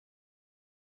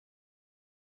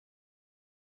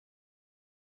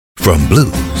From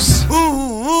blues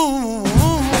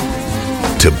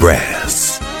to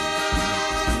brass,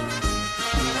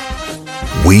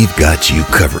 we've got you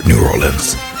covered, New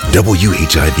Orleans.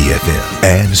 WHIV-FM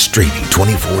and streaming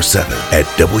 24/7 at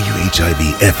WHIVFM.org.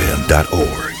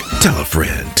 Tell a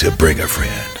friend to bring a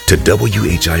friend to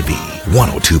WHIV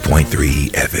 102.3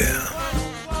 FM.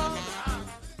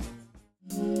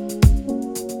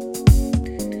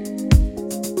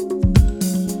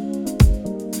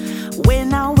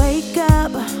 When I wake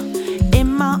up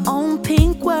in my own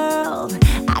pink world,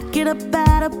 I get up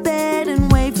out of bed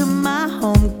and wave to my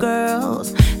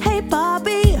homegirls. Hey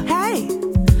Bobby, hey,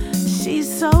 she's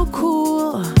so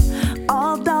cool,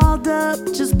 all dolled up,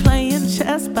 just playing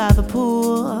chess by the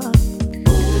pool.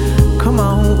 Come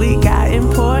on, we got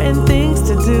important things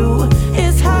to do.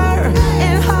 It's her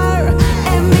and her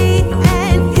and me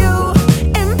and you.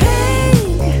 And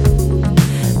pink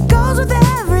goes with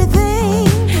everything.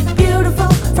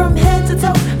 Beautiful from head to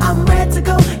toe, I'm ready to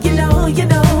go. You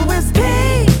know, it's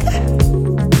pink,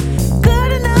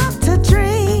 good enough to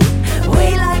dream.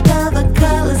 We like other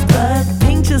colors, but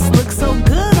pink just looks so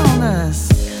good on us.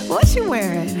 What you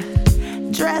wearing?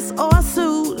 Dress or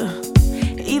suit?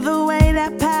 Either way,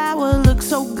 that power looks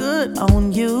so good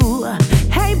on you.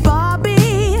 Hey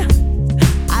Bobby,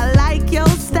 I like your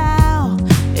style.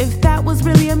 If that was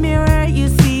really a mirror, you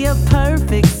see a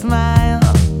perfect smile.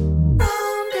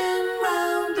 Round and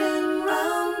round and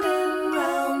round and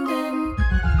round and.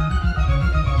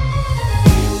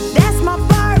 That's my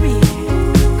Barbie.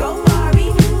 Go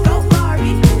Barbie, go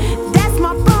Barbie. That's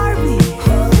my Barbie.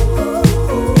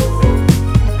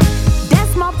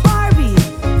 That's my Barbie.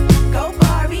 Go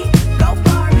Barbie, go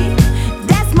Barbie.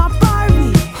 That's my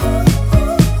Barbie.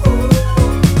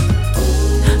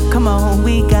 Come on,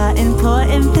 we got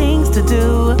important things to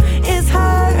do. It's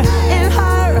her and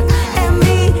her and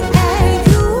me and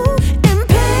you. And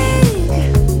pink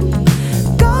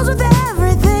goes with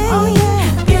everything. Oh yeah,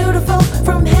 beautiful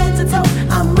from head to toe,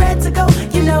 I'm ready to go.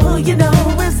 You know,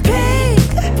 it's pink,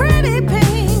 pretty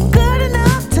pink, good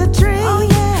enough to dream. Oh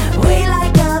yeah, we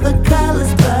like other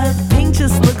colors, but pink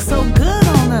just looks so good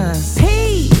on us.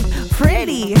 P,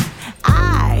 pretty.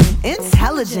 I,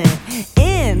 intelligent.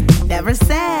 N, never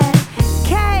sad.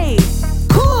 K,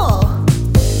 cool.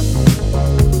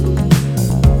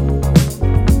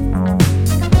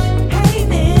 Hey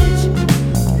Midge,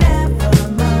 never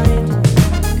mind.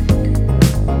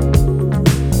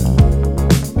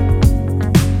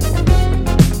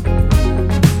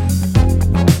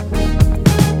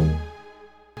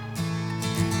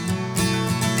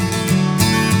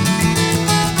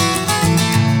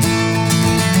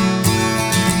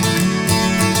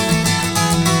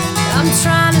 I'm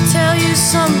trying to tell you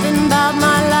something about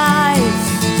my life.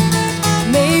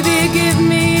 Maybe give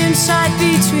me insight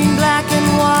between black and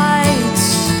white.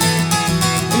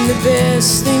 And the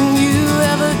best thing you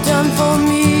ever done for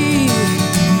me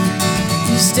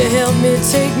is to help me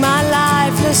take my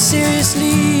life less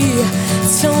seriously.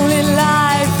 It's only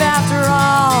life after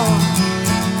all,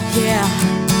 yeah.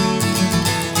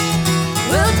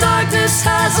 Well, darkness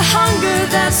has a hunger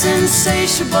that's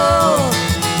insatiable,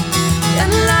 and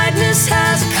lightness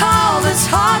has a call that's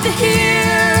hard to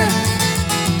hear.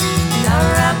 And I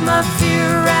wrap my fear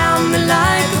around me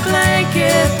like a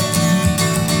blanket.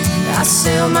 I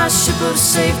sail my ship of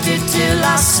safety till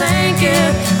I sank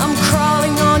it. I'm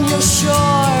crawling on your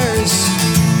shores.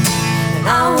 And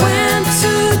I went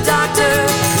to the doctor,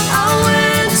 I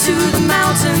went to the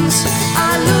mountains,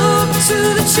 I looked to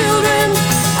the children,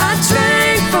 I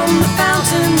drank from the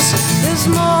fountains. There's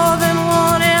more than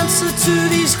one answer to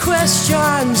these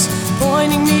questions,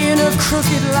 pointing me in a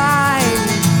crooked line.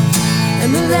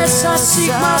 And the less I seek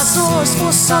my source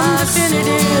for some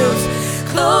definitive,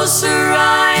 closer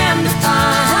I am to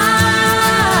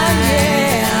find,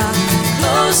 yeah.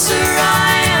 Closer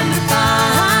I am to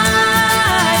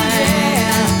find,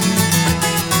 yeah.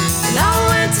 And I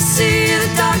went to see the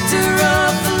doctor of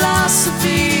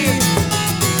philosophy,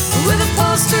 with a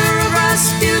poster of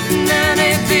Rasputin and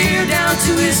a beer down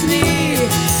to his knee.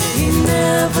 He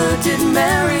never did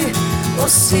marry or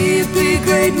see a big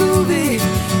great movie.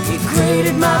 He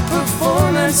graded my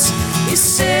performance, he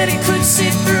said he could see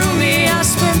through me. I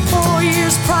spent 4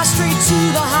 years prostrate to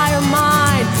the higher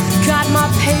mind, got my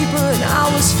paper and I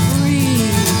was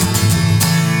free.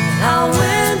 I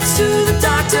went to the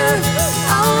doctor,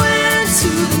 I went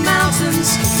to the mountains,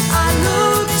 I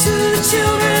looked to the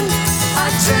children, I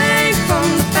drank from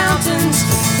the fountains.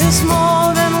 There's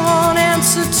more than one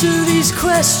answer to these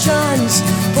questions,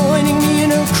 pointing me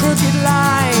in a crooked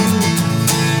line.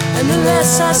 And the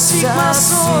less I seek my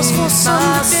source for some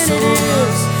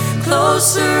definitive,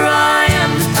 closer I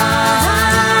am to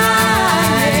find.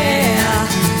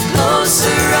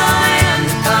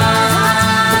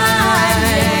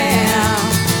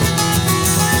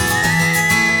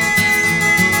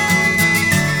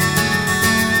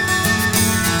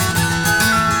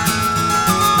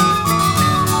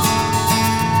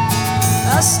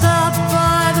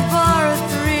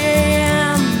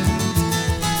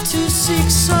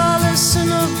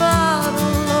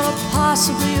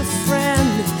 possibly a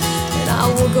friend. And I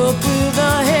woke up with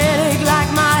a headache like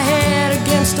my head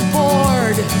against a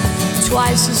board,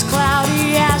 twice as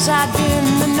cloudy as I'd been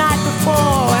the night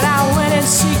before. And I went in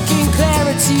seeking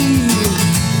clarity.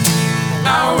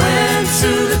 I went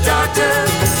to the doctor,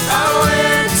 I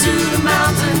went to the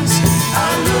mountains, I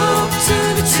looked to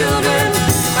the children,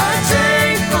 I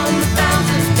drank from the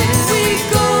fountain. And we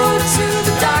go to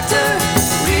the doctor,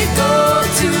 we go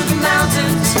to the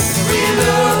mountains, we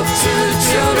look to the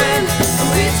children, and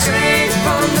we drink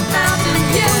from the fountain.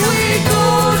 Yeah, we go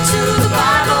to the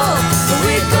Bible,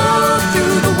 we go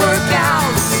through the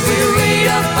workout, we read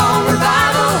up on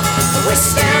revival, we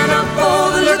stand up for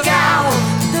the lookout.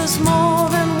 There's more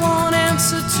than one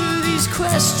answer to these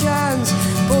questions,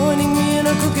 pointing me in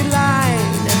a crooked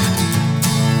line.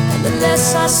 And the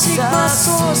less I seek my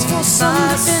source for some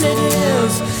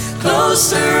definitive,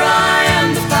 closer I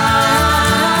am to find.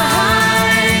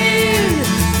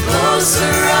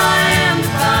 Closer I am to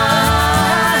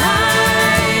find.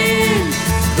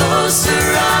 Closer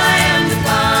I am to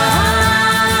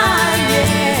find.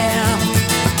 Yeah.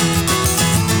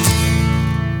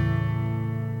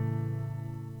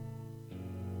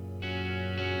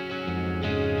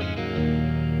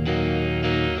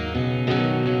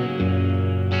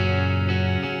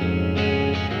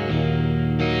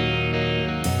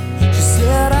 She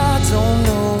said, I don't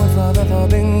know if I've ever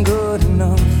been good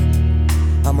enough.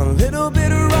 I'm a little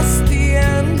bit rusty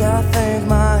and I think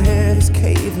my head is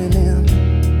caving in.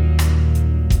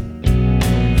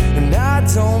 And I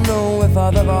don't know if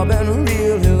I've ever been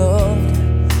really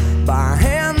loved by a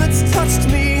hand that's touched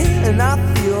me, and I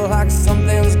feel like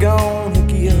something's gonna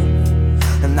give.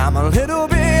 And I'm a little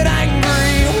bit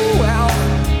angry. Well,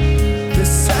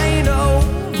 this ain't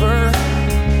over.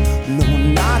 No,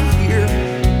 not here.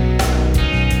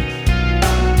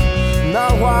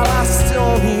 Not while I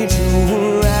still need you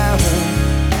around.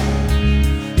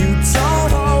 You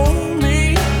don't hold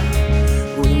me,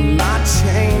 we might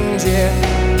change it.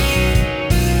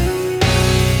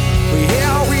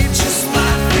 Yeah, we just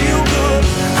might feel good.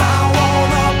 I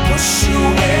wanna push you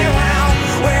around.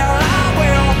 Well, I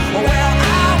will, well,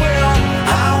 I will.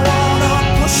 I wanna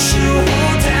push you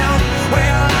down.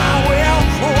 Well, I will,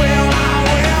 well, I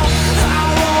will. I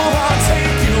wanna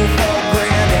take you for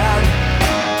granted.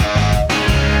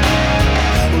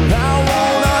 Well, I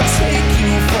wanna take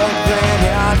you for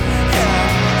granted. I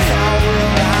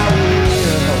will, I will.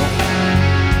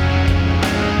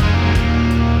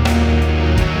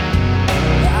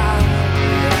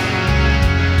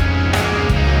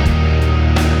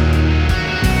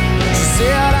 She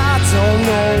said, I don't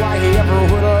know why you ever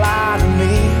would lie to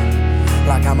me,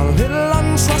 like I'm a little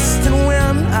untrusting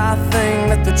when I think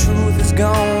that the truth is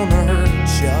gonna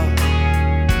hurt you.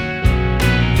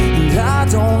 And I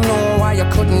don't know why you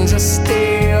couldn't just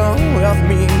stay with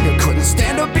me. You couldn't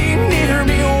stand to be near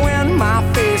me when my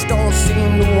face don't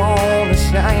seem to wanna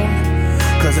shine,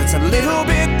 'cause it's a little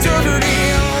bit dirty.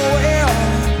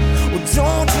 Well,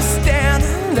 don't just stand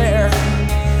there,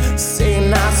 say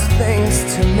nice things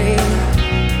to me,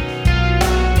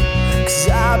 'cause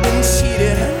I've been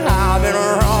cheated, I've been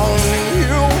wrong to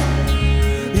you.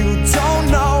 You don't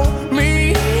know me,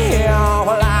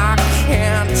 well, I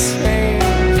can't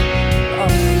change.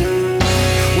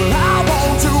 Well, I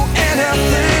won't do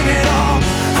anything at all.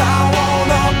 I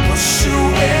wanna push you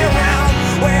around.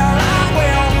 Well, I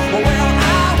will, well,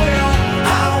 I will.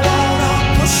 I wanna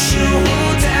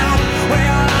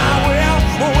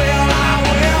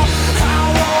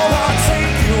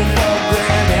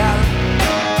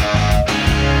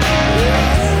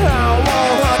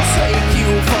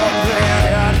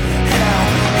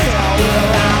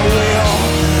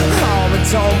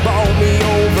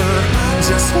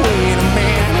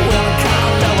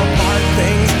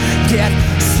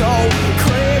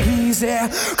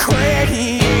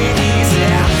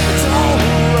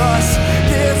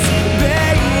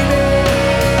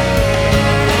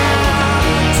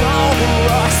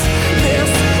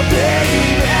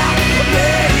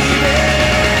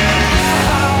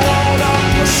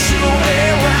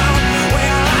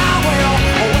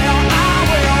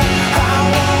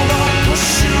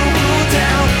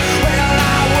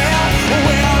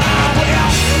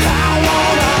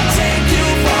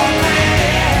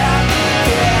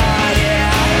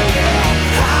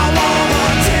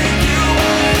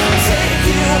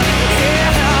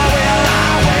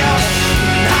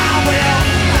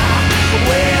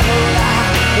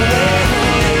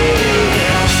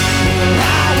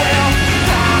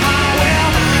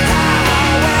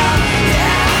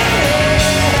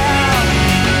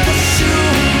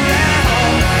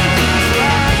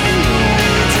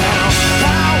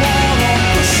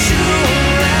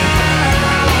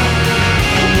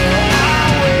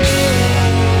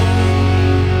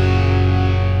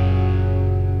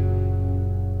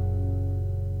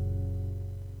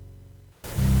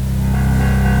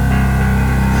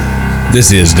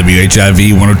This is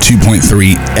WHIV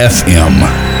 102.3 FM,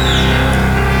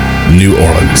 New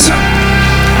Orleans.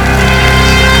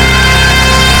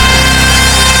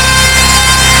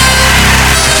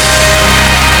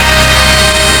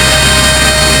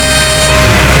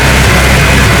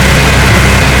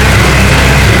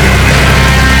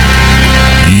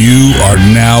 You are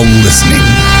now listening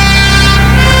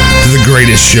to the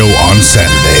greatest show on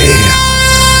Saturday.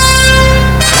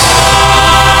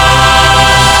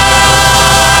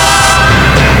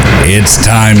 It's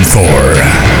time for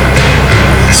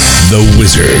The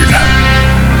Wizard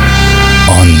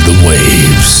on the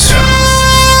Waves.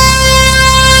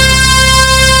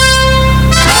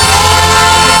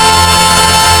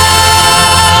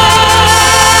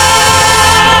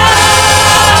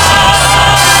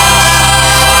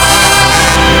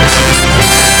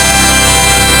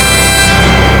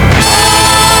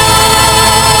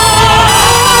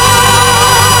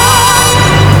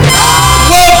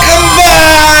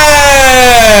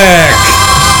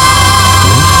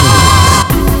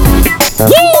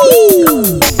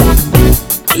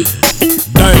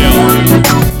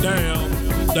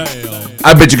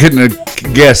 I bet you couldn't have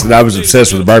guessed that I was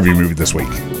obsessed with the Barbie movie this week.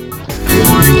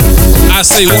 I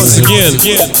say once again,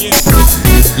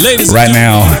 ladies, right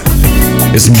now,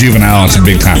 it's some Juvenile and some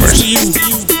Big Timers.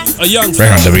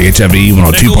 Right on WHIV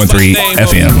 102.3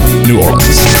 FM, New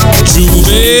Orleans.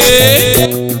 Juve.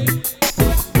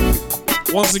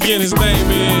 Once again, his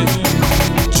name is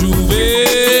Juve.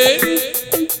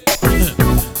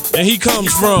 And he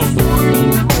comes from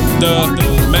the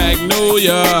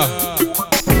Magnolia,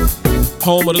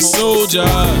 home of the soldiers.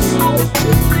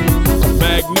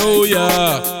 Magnolia,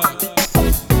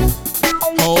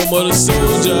 home of the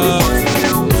soldiers.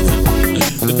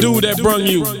 The dude that brung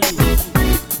you,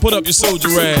 put up your soldier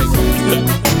rag.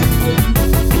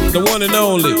 The one and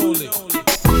only.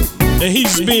 And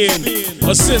he's being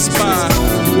assisted by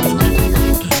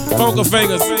Funker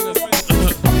Fingers.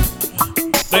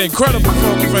 The incredible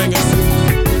Funker Fingers.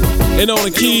 And on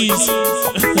the keys,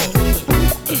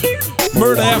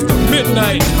 Murder After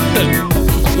Midnight,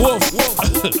 Wolf,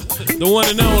 the one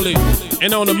and only.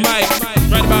 And on the mic,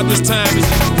 right about this time is...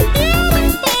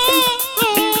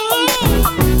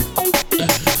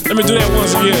 Let me do that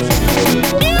once again.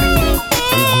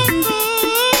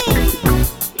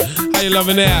 How you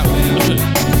loving that?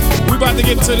 We about to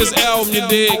get into this album, you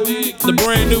dig? The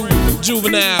brand new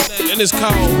Juvenile, and it's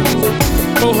called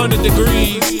 400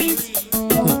 Degrees.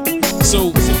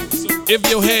 So, if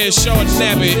your hair is short and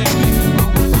nappy,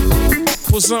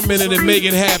 put something in it and make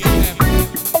it happen.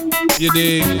 You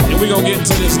dig? And we gonna get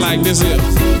into this like this here.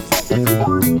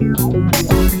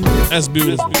 That's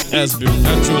beautiful. That's beautiful.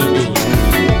 That's truly beautiful.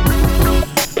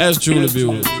 That's truly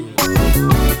beautiful.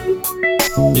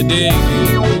 You dig?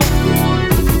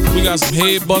 We got some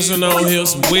head busting on here,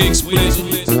 some wig splits.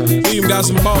 We even got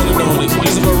some balling on this.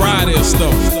 There's a variety of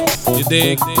stuff. You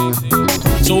dig?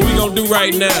 So what we gonna do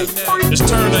right now is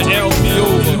turn the LP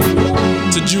over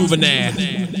to Juvenile.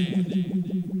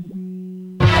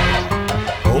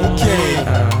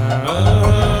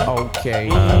 Okay.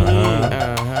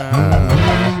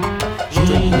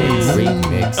 Street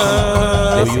mix.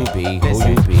 Who you be?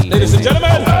 Ladies and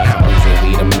gentlemen. I'm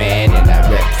easily the man and I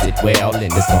reps it well. And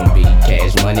it's gonna be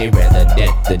cash money rather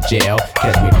than the jail.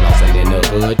 Catch me flossing in the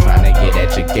hood trying to get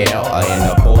at your gal. Or in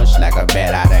a Porsche like a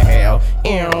bat out of hell.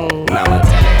 I'ma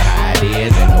tell it how it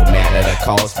is and no matter the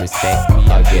cost. Respect me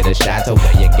or get a shot to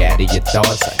where you gather your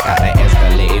thoughts. I got an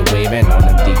Escalade waving on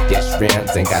them deep dish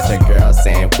rims. And got your girl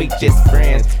saying we just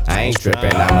friends. I ain't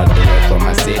tripping, I'ma do it for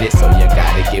my city. So you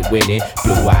gotta get with it.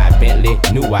 Blue-eyed Bentley,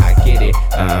 knew I get it.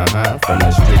 From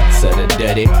the streets of the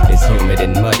dirty. It's humid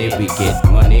and muddy. We get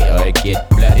money or it get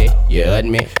bloody. You heard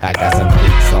me? I got some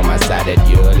freaks on my side that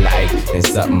you'll like. And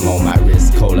something on my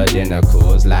wrist colder than a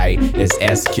Coors Light. It's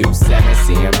SQ7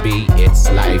 CMB, it's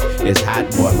life. It's hot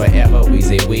boy forever,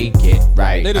 Weezy, we get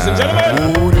right. Ladies and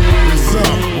gentlemen. What's up?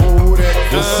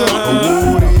 What's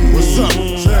up? What's up?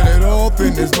 Shut it off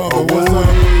in this mother. What's up?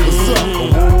 What's up?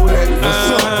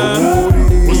 What's up?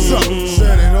 What's up?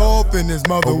 Shut it off in this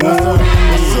mother. What's up?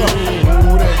 What's up?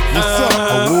 What's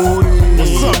up?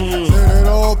 What's up? Shut it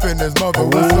off in this mother.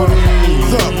 What's up?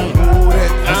 What's up?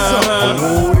 What's up?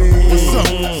 What's up?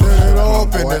 Shut it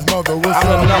off in this mother. mother, what's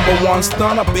I'm up? the number one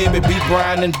stunner, baby, be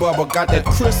Brian and Bubba. Got that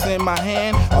Chris in my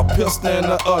hand, a pistol in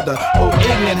the other. Oh,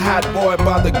 ignorant hot boy,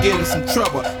 about to get in some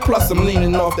trouble. Plus I'm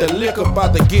leaning off that liquor,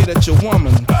 about to get at your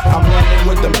woman. I'm running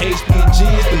with them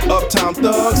HPGs, them uptown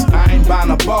thugs. I ain't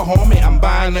buying a bar, homie, I'm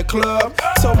buying a club.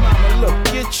 So mama, look,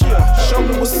 get you, show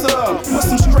me what's up. Put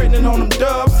some straightening on them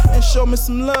dubs and show me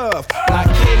some love. Like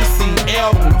Casey,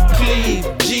 Elton, Cleve,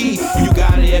 G. You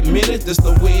gotta admit it, this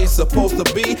the way it's supposed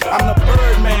to be. I'm the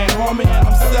Birdman, homie, and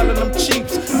I'm selling them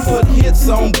cheaps. Put hits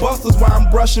on busters while I'm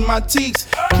brushing my teeth.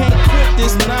 Can't quit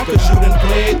this now, cause you done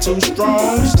played too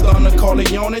strong. Stunner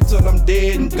Corleone till I'm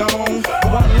dead and gone.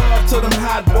 One love to them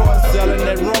hot boys selling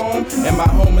that wrong. And my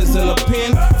homies in the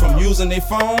pen from using their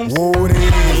phones. Whoa, that,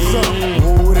 what's up?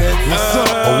 Whoa, that, what's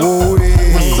up? Whoa,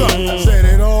 that, what's up? Set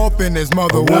it off in this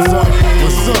mother, what's up?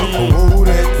 What's up? Whoa,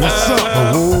 that, what's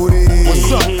up? Whoa, that,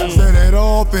 what's up? Set it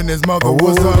off in this mother,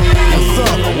 what's up? What's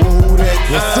up? Whoa, that,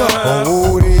 what's up?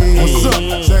 Whoa, that, what's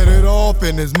up? Set it off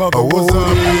in this mother, what's up?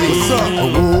 What's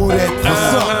up? Whoa, that,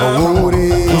 what's up? Whoa,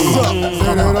 that, what's up?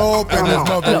 Set it off in this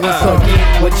mother, what's up?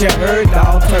 Forget what you heard,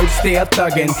 dog, turd still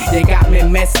thuggin'. You got me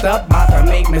messed up, about to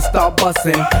make me start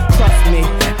bustin'. Trust me,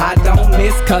 I don't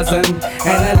miss cousin.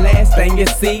 And the last thing you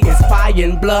see is fire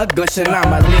and blood gushing.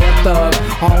 I'm a little thug,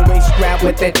 always strapped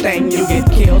with that thing, you get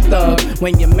killed thug.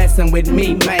 When you're messing with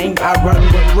me, man, I run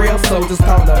with real soldiers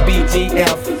called a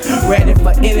BGF. Ready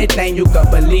for anything, you can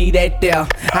believe that there.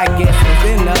 I guess it's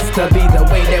in us to be the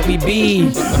way that we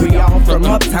be. We all from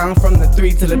uptown, from the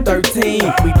 3 to the 13.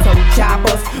 We tow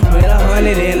choppers with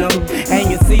 100 in them. And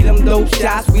you see them dope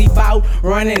shots, we bout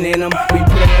running in them. We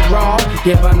play it raw,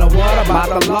 giving the word about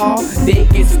the law. They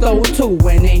get stole too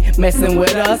when they messing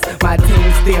with us. My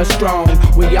team still strong,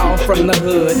 we all from the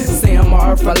hood.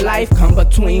 CMR for life, come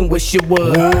between, wish you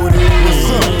would. Whoa, that,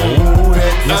 what's up? Whoa,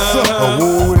 that, what's up?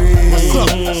 Whoa, that, what's up?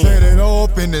 Set it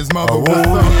off in this mother, what's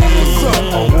up? What's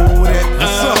up? Whoa, that,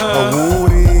 what's up? Whoa,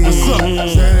 that, what's up?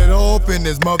 Set it off in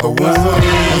this mother, what's up?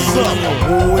 What's up?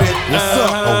 Whoa, that, what's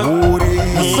up? Whoa,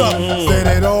 that, what's up? Set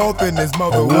it off in this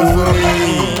mother, what's up?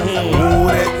 Whoa,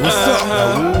 that, what's up?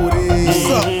 Whoa, that, what's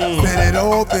up? Set it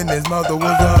off in this mother,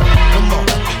 what's up? Come on.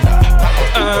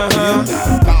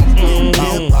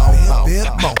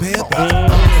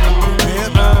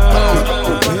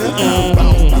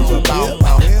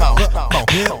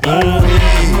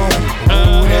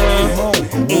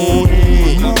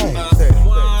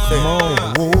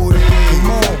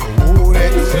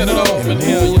 Set it off in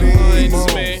here, you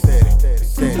minds, man.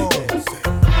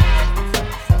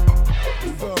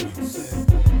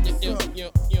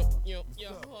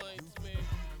 Yo, minds, man.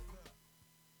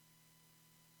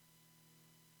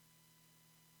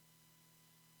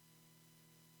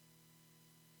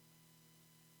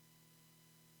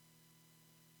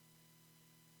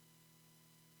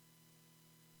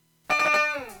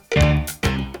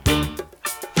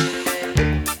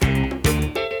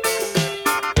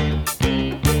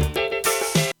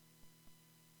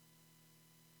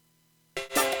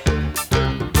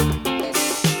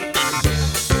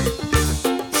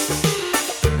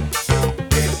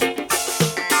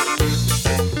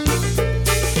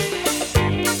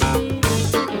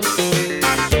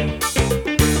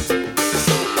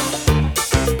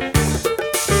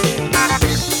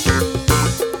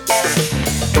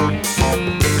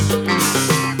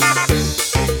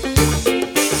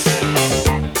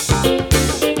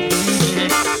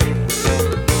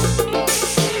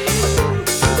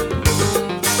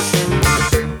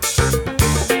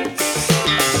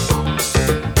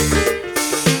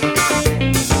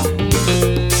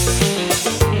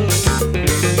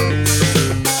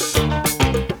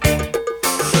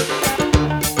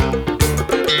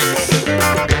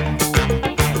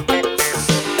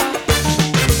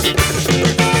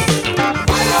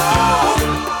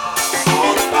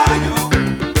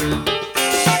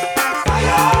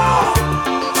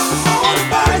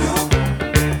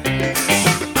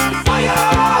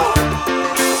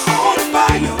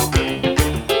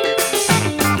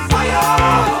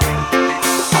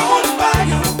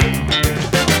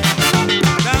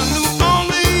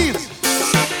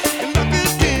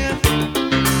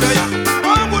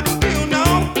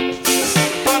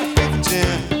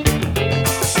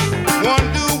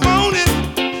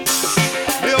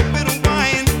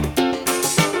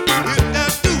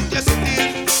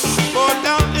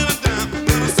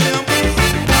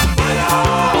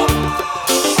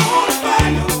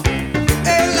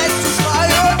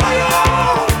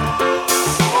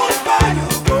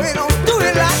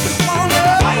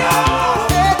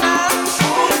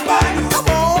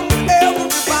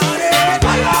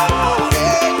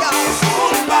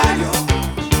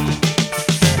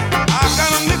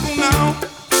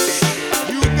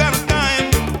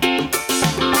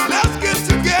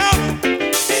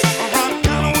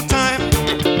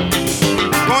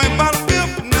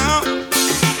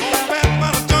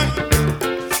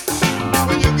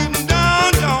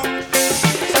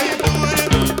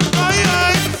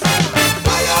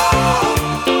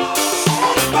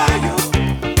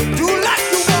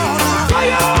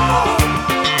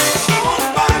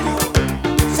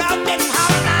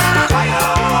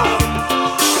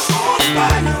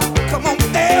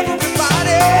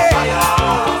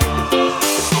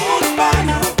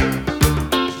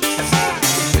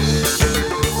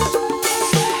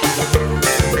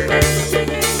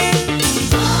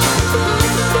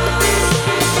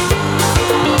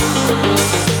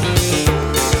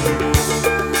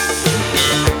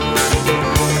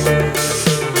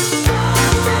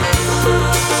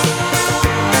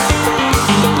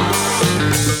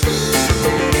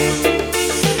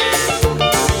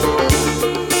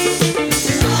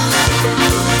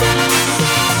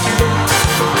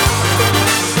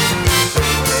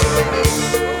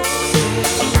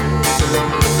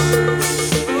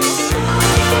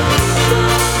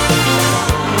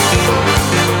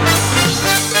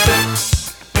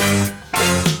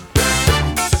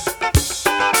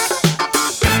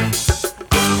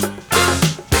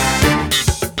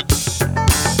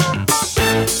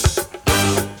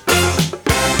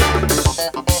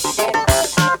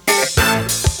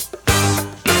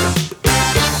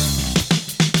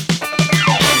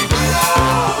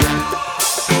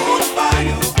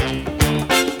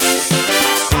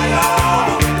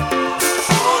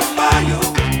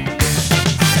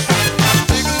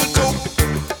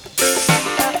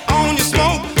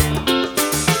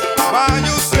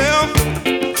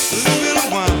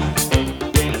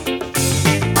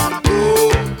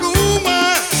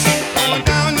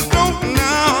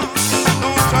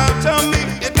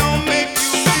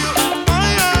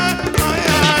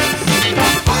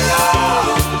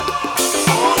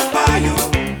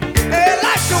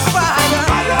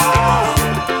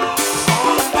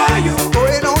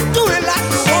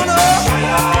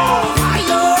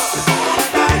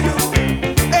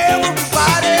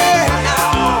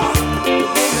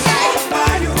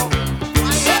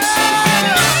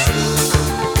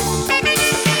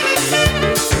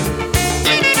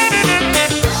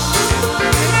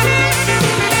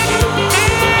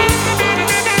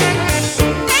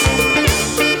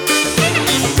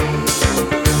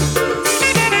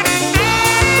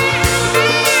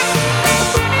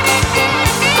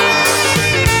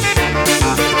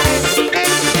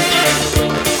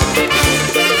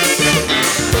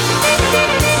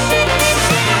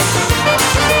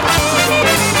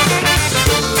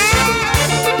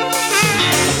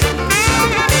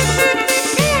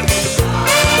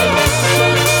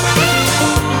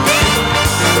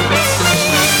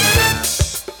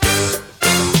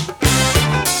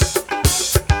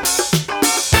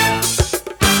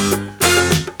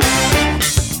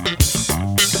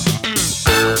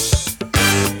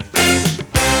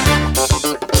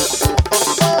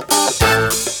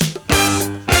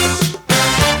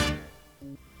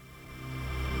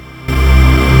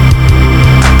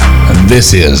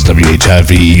 This is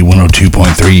WHIV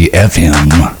 102.3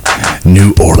 FM,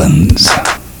 New Orleans.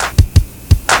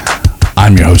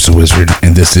 I'm your host, The Wizard,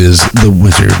 and this is The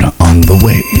Wizard on the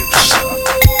Waves.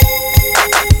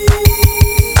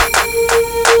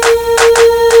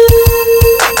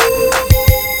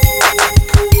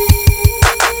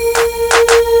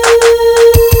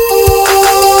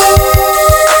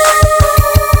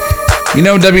 You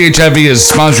know, WHIV is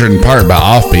sponsored in part by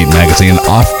Offbeat Magazine,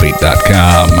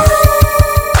 offbeat.com.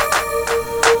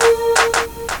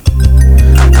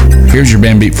 Here's your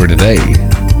band beat for today,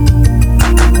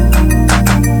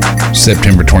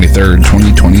 September 23rd,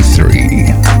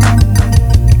 2023.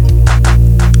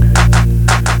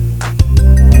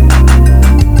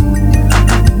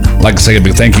 I'd like to say a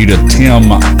big thank you to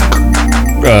Tim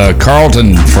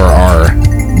Carlton for our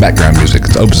background music.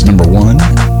 It's Opus number 1.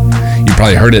 You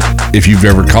probably heard it if you've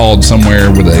ever called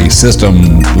somewhere with a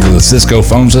system, with a Cisco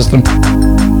phone system.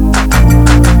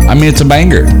 I mean, it's a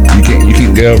banger. You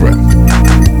can't get over it.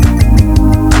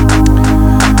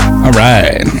 All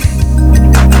right.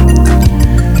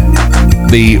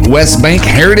 The West Bank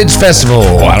Heritage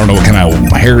Festival. I don't know what kind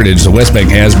of heritage the West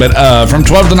Bank has, but from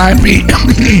 12 to 9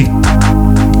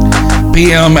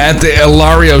 p.m. at the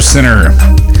Ilario Center.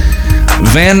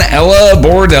 Van Ella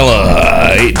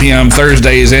Bordella, 8 p.m.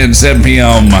 Thursdays and 7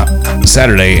 p.m.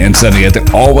 Saturday and Sunday at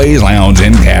the Always Lounge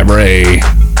and Cabaret.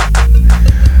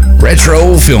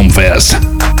 Retro Film Fest,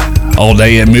 all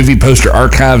day at Movie Poster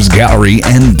Archives Gallery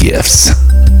and Gifts.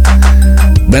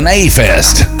 Benet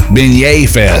Fest, Beignet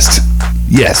Fest,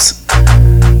 yes,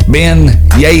 Ben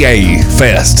Yay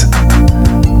Fest,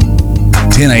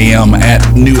 10 a.m.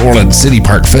 at New Orleans City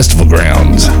Park Festival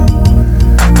Grounds.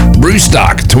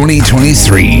 Brewstock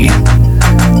 2023,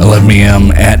 11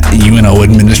 p.m. at UNO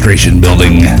Administration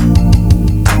Building.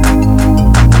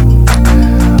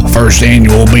 First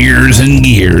annual Beers and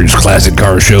Gears Classic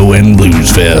Car Show and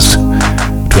Blues Fest,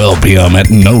 12 p.m. at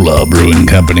NOLA Brewing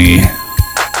Company.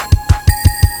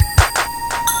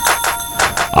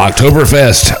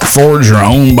 Oktoberfest, forge your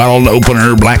own bottled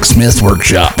opener blacksmith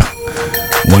workshop,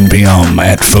 1 p.m.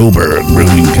 at Faubourg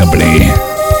Brewing Company.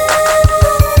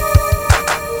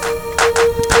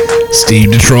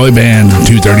 Steve Detroit Band,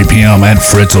 2:30 p.m. at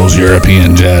Fritzl's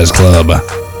European Jazz Club.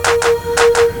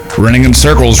 Running in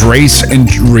Circles, Race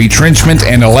and Retrenchment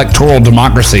and Electoral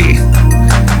Democracy,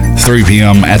 3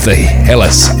 p.m. at the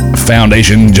Hellas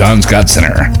Foundation John Scott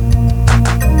Center.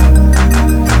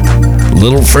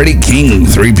 Little Freddie King,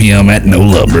 3 p.m. at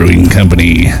NOLA Brewing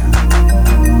Company.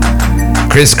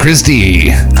 Chris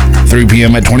Christie, 3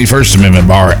 p.m. at 21st Amendment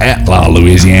Bar at La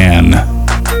Louisiane.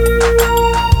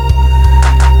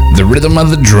 The Rhythm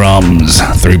of the Drums,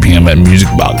 3 p.m. at Music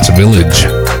Box Village.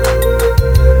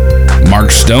 Mark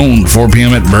Stone, 4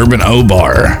 p.m. at Bourbon O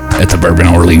Bar at the Bourbon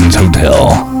Orleans Hotel.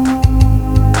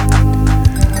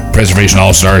 Preservation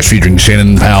All-Stars featuring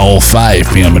Shannon Powell,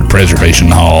 5 p.m. at Preservation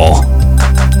Hall.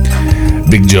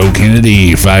 Big Joe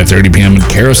Kennedy, 5:30 p.m. at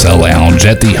Carousel Lounge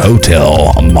at the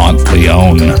Hotel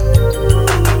Montleone.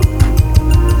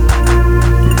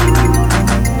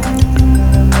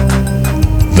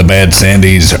 The Bad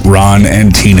Sandies, Ron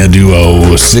and Tina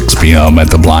Duo, 6 p.m. at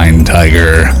the Blind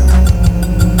Tiger.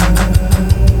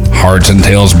 Hearts and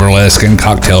Tails Burlesque and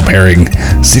Cocktail Pairing,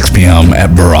 6 p.m. at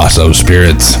Barrasso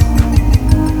Spirits.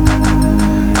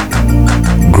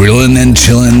 Grillin' and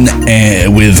Chillin'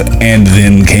 with And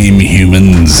Then Came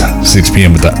Humans, 6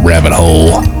 p.m. at the Rabbit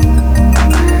Hole.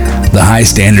 The High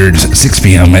Standards, 6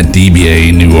 p.m. at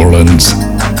DBA New Orleans.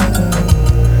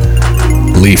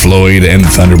 Lee Floyd and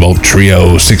Thunderbolt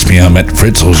Trio, 6 p.m. at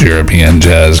Fritzl's European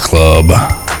Jazz Club.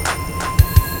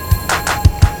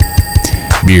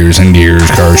 Beers and Gears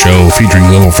Car Show featuring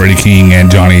Little Freddie King and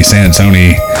Johnny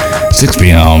Sansoni, 6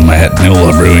 p.m. at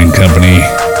NOLA Brewing Company.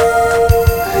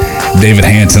 David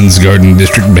Hansen's Garden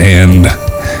District Band,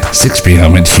 6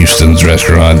 p.m. at Houston's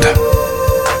Restaurant.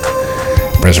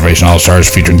 Preservation All-Stars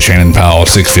featuring Shannon Powell,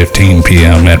 6:15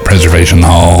 p.m. at Preservation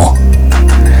Hall.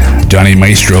 Johnny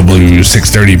Maestro Blues,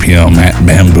 6:30 p.m. at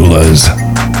Bambula's.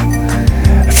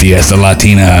 Fiesta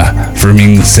Latina,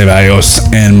 Fermin Ceballos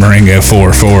and Merengue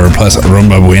 4-4 plus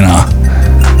Rumba Buena,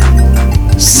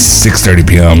 6:30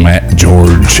 p.m. at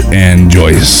George and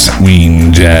Joyce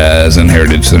Ween Jazz and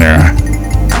Heritage Center.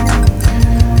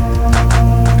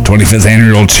 25th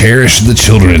Annual Cherish the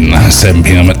Children, 7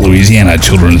 p.m. at Louisiana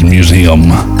Children's Museum.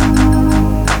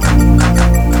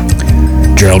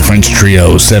 Gerald French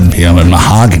Trio, 7 p.m. at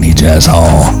Mahogany Jazz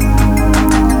Hall.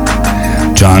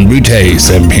 John Butte,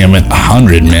 7 p.m. at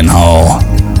 100 Men Hall.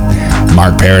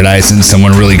 Mark Paradise and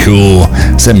Someone Really Cool,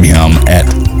 7 p.m. at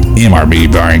MRB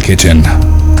Bar and Kitchen.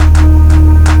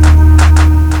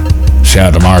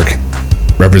 Shout out to Mark.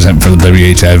 represent for the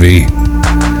WHIV.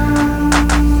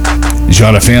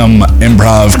 Shot a film,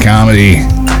 improv comedy,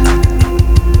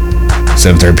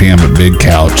 7:30 p.m. at Big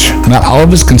Couch. Not all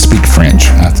of us can speak French.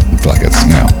 I feel like it's,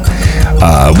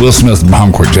 Will Smith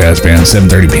Palm Court Jazz Band,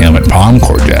 7:30 p.m. at Palm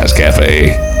Court Jazz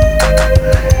Cafe.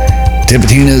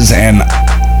 Tipitina's and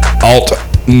Alt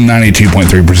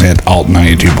 92.3%, Alt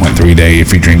 92.3 Day,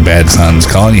 featuring Bad Sons,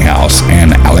 Colony House,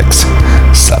 and Alex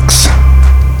Sucks.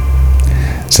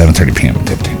 7:30 p.m. at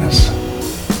Tipitina's.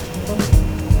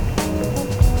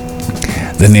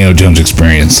 The Neo Jones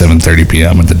Experience, 7:30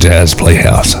 p.m. at the Jazz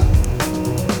Playhouse.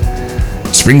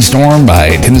 Spring Storm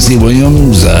by Tennessee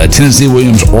Williams, Tennessee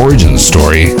Williams Origin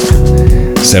Story,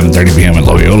 7:30 p.m. at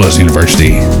Loyola's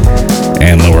University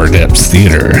and Lower Depths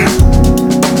Theater.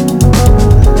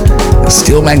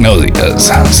 Steel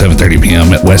Magnolias, 7:30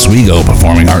 p.m. at Westwego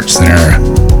Performing Arts Center.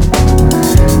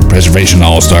 Preservation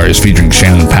All-Stars featuring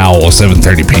Shannon Powell,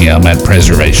 7:30 p.m. at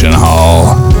Preservation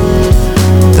Hall.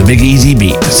 The Big Easy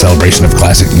Beat, celebration of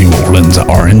classic New Orleans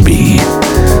R&B,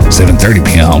 7:30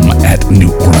 p.m. at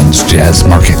New Orleans Jazz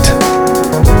Market.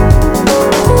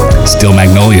 Steel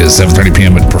Magnolias, 7:30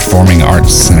 p.m. at Performing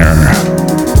Arts Center.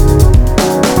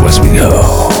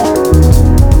 Westwego.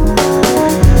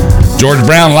 George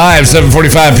Brown Live,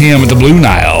 7:45 p.m. at the Blue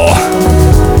Nile.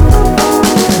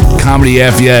 Comedy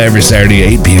F Yeah every Saturday,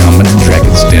 8 p.m. at the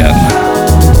Dragon's Den.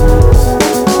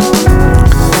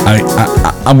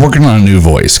 I'm working on a new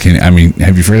voice. Have you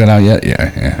figured that out yet?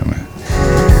 Yeah.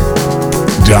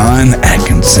 John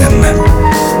Atkinson,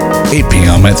 8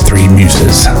 p.m. at Three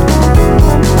Muses.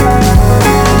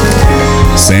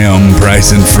 Sam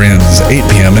Price and Friends, 8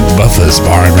 p.m. at Buffa's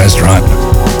Bar and Restaurant.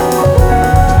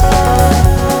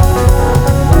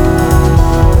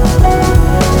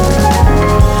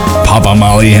 Papa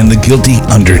Molly and the Guilty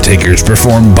Undertakers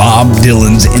perform Bob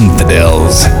Dylan's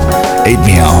Infidels, 8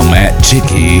 p.m. at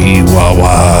Chicky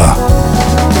Wawa.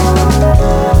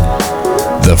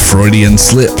 The Freudian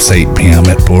Slips, 8 p.m.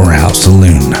 at Poorhouse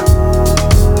Saloon.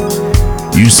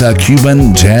 USA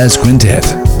Cuban Jazz Quintet,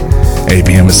 8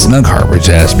 p.m. at Snug Harbor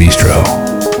Jazz Bistro.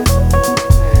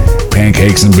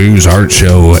 Pancakes and Booze Art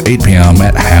Show, 8 p.m.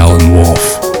 at Howlin'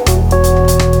 Wolf.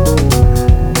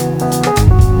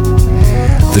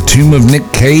 The Tomb of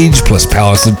Nick Cage plus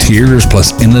Palace of Tears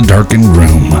plus In the Darkened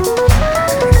Room,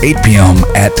 8 p.m.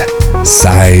 at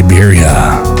Siberia.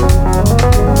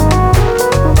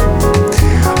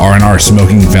 R&R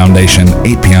Smoking Foundation,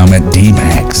 8 p.m. at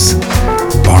D-Max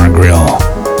Bar and Grill.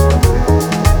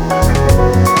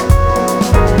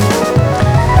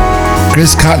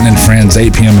 Chris Cotton and Friends,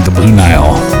 8 p.m. at the Blue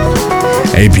Nile.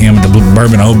 8 p.m. at the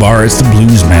Bourbon O Bar, it's the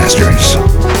Blues Masters.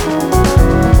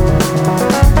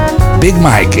 Big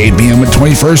Mike, 8 p.m. at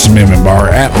 21st Amendment Bar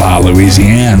at La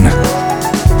Louisiane.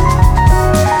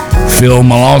 Phil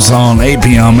Malawson, 8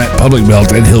 p.m. at Public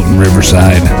Belt at Hilton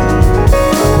Riverside.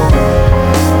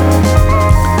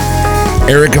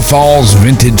 Erica Falls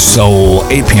Vintage Soul,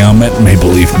 8 p.m. at Maple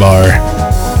Leaf Bar.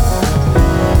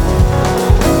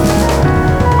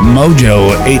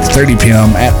 Mojo, 8:30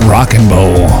 p.m. at Rockin'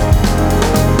 Bowl.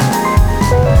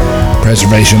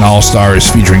 Preservation All-Stars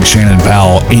featuring Shannon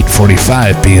Powell,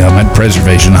 8:45 p.m. at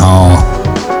Preservation Hall.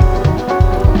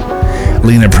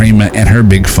 Lena Prima and her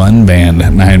Big Fun Band,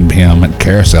 9 p.m. at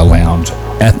Carousel Lounge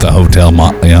at the Hotel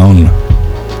Montleone.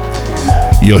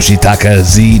 Yoshitaka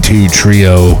Z2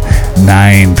 Trio,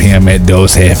 9 p.m. at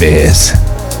Dos Jefes.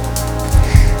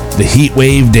 The Heat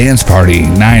Wave Dance Party,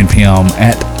 9 p.m.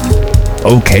 at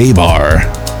OK Bar.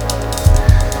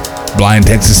 Blind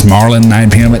Texas Marlin, 9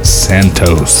 p.m. at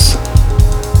Santos.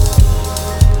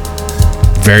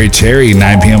 Very Cherry,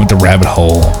 9 p.m. at the Rabbit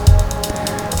Hole.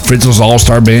 Fritzel's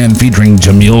All-Star Band featuring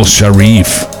Jamil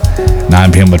Sharif,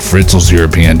 9 p.m. at Fritzel's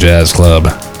European Jazz Club.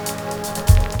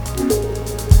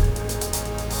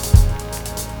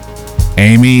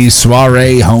 Amy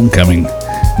Soiree Homecoming,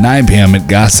 9 p.m. at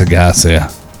Gasa Gasa.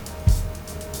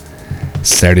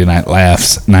 Saturday Night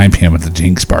Laughs, 9 p.m. at the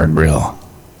Jinx Bar and Grill.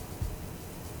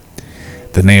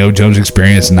 The Neo Jones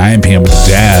Experience, 9 p.m. at the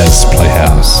Jazz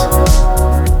Playhouse.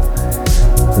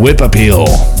 Whip Appeal,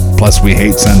 plus We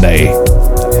Hate Sunday,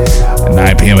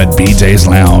 9 p.m. at BJ's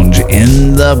Lounge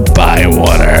in the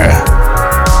Bywater.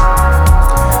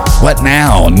 What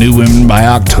Now? New Women by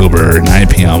October, 9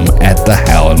 p.m. at the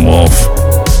Howlin' Wolf.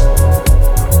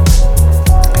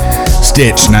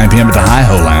 Stitch, 9 p.m. at the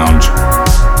Hi-Ho Lounge.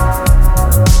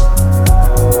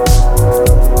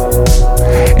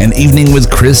 An Evening with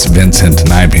Chris Vincent,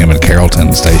 9 p.m. at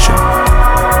Carrollton Station.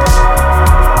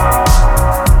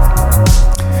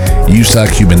 USA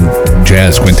Cuban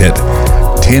Jazz Quintet,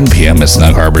 10 p.m. at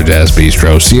Snug Harbor Jazz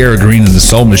Bistro. Sierra Green and the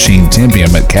Soul Machine, 10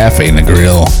 p.m. at Cafe and the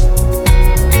Grill.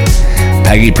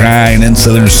 Peggy Prine and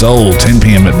Southern Soul, 10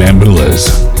 p.m. at Bamboula's.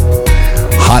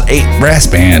 Hot 8 Brass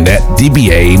Band at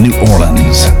DBA, New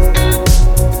Orleans.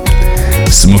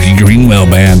 Smokey Greenwell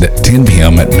Band at 10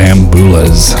 p.m. at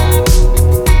Bamboula's.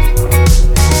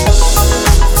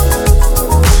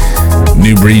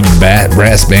 New Breed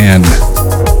Brass Band,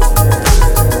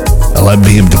 11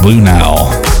 p.m. to Blue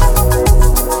Nile.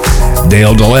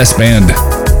 Dale Dolese Band,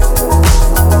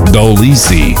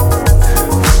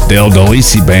 Dale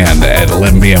Dolese Band at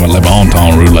 11 p.m. at Le Bon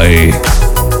Temps Roulette.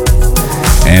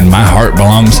 And My Heart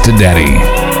Belongs to Daddy,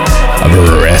 a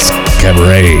burlesque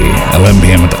cabaret, 11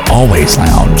 p.m. at the Always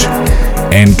Lounge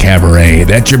and Cabaret.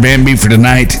 That's your band beat for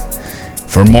tonight.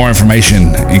 For more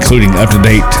information, including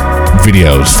up-to-date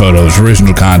videos, photos,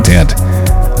 original content,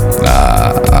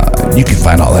 you can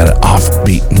find all that at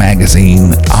Offbeat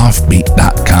Magazine,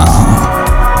 offbeat.com.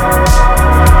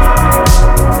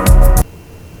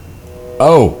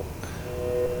 Oh,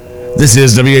 this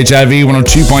is WHIV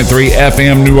 102.3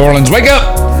 FM New Orleans. Wake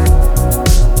up!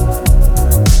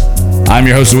 I'm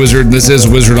your host, The Wizard, and this is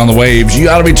Wizard on the Waves. You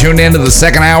ought to be tuned in to the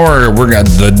second hour. We're got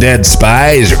the Dead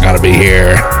Spies are going to be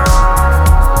here.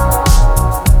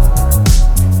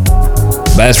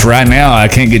 But as for right now, I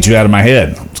can't get you out of my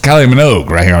head. It's Kylie Minogue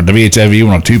right here on WHIV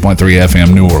 102.3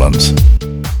 FM New Orleans.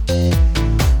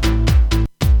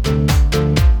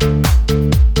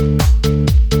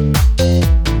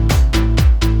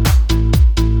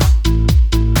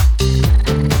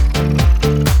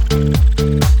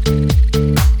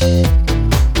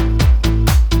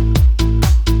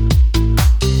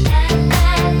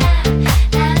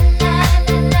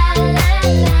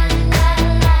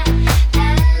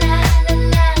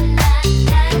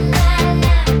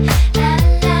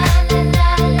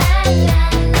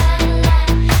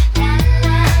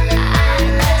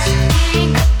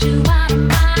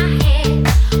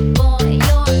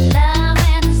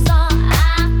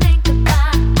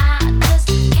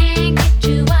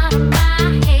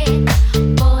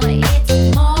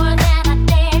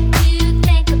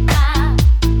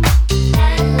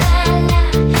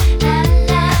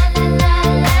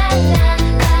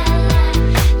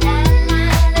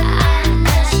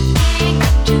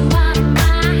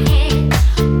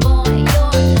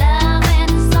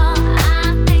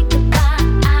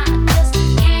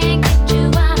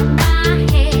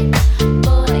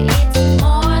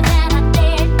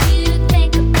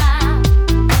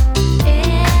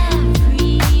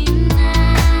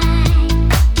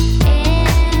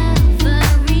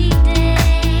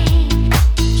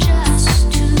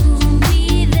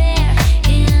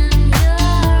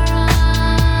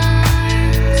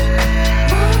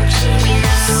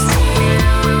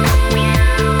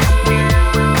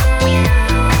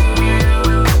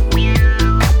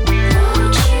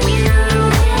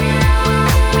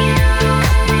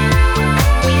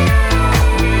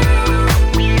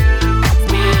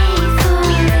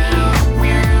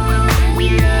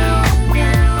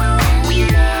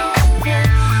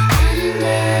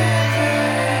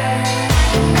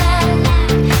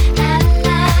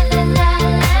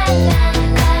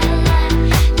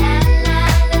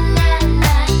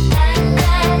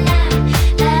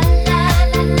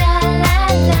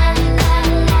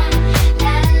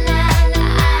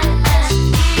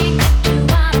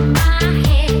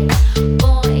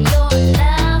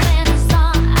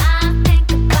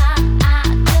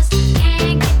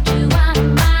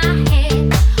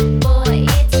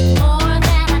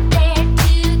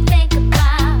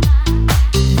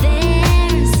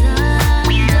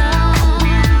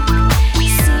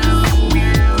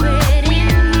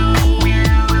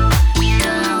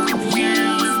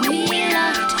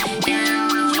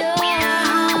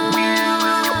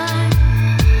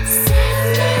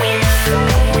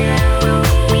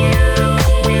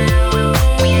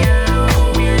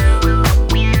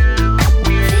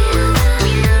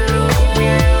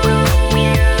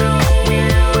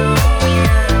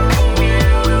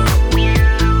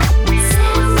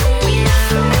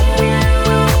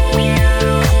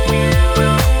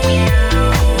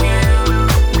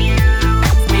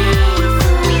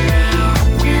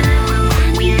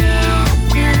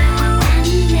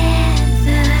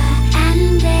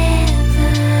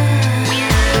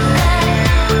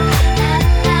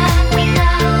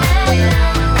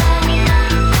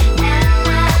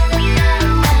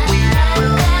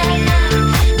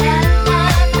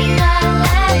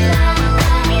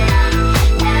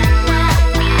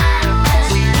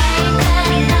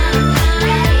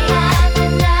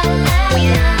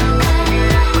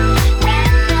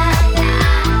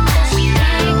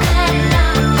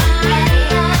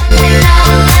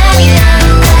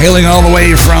 Hailing all the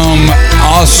way from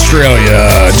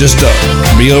Australia, just to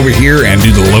be over here and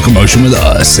do the locomotion with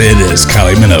us. It is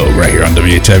Kylie Minogue right here on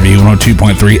WHIV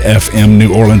 102.3 FM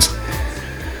New Orleans.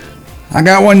 I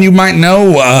got one you might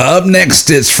know. Up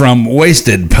next, it's from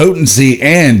Wasted Potency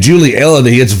and Julie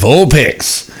Elodie. It's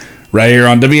Vulpix right here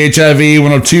on WHIV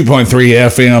 102.3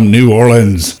 FM New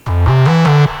Orleans.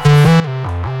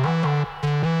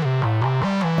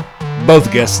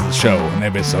 Both guests of the show, and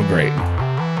they've been so great.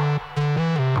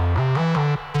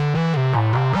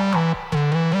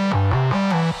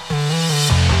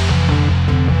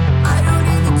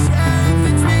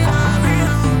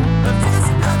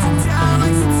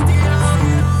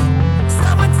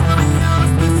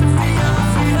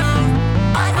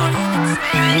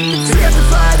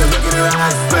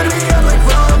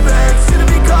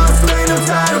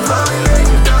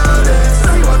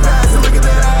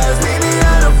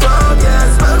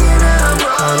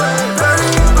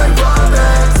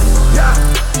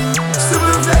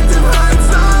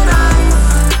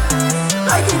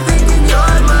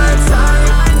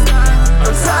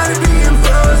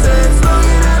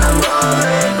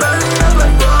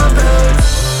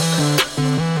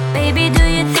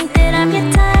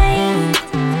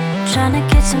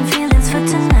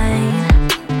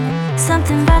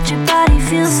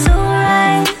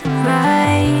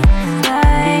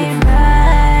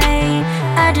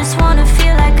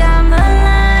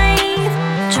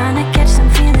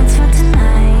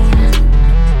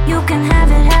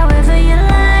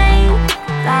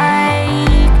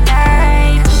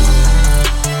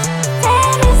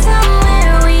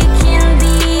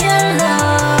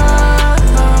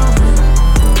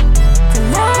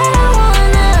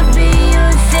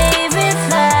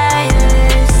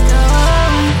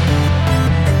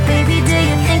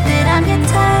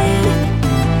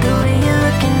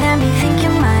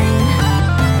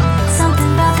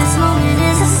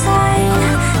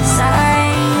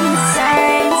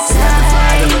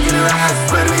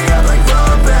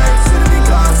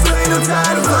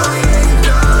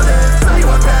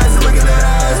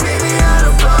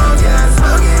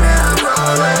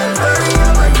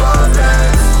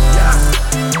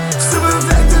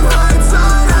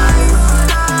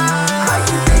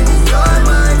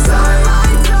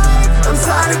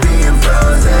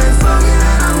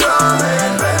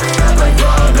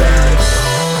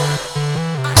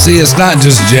 See, it's not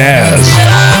just jazz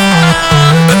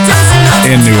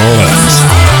in New Orleans.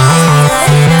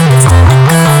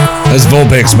 That's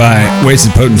Vulpix by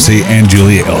Wasted Potency and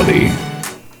Julia Elodie.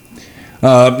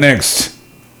 Up next,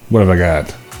 what have I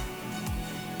got?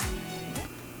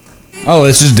 Oh,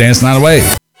 this is Dance Night Away.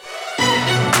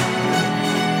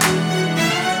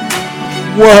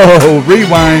 Whoa,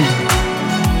 rewind.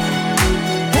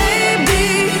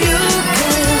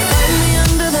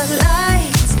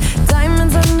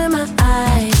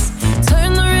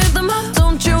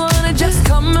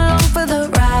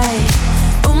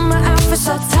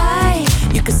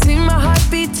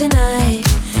 Tonight,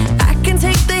 I can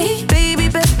take the heat, baby.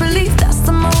 Best believe that's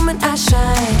the moment I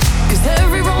shine. 'Cause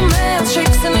every romance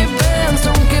shakes and it bends.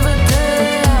 Don't give a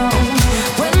damn.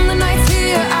 When the night's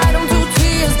here, I don't do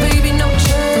tears, baby. No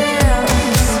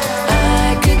chance.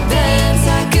 I could dance,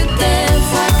 I could dance,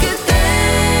 I could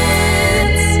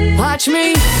dance. Watch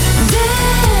me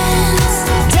dance,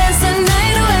 dance the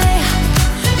night away.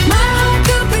 My heart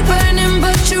could be burning,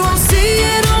 but you won't see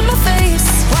it on my face.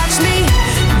 Watch me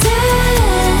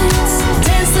dance,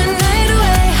 dance the night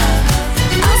away.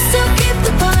 I'll still keep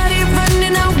the party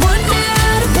running. I won't get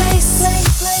out of place.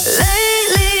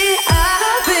 Lately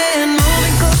I've been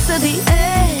moving close to the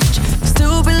edge,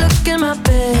 still be looking my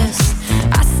best.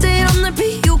 I stay on the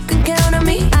beat, you can count on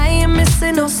me. I ain't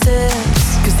missing no steps.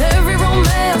 'Cause every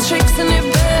romance shakes and it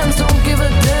bends. Don't give a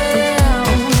damn.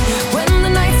 When the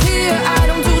night's here, I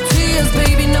don't do tears,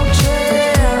 baby. No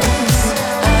chance.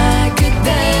 I could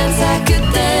dance, I could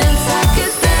dance, I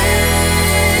could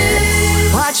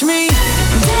dance. Watch me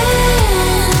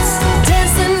dance,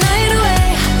 dance the night away.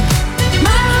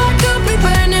 My heart could be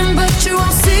burning, but you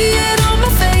won't see it on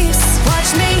my face.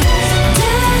 Watch me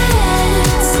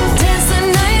dance, dance the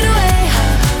night away.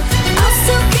 I'll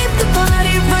still keep the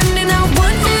party running. I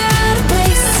won't get out of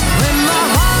place. When my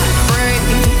heart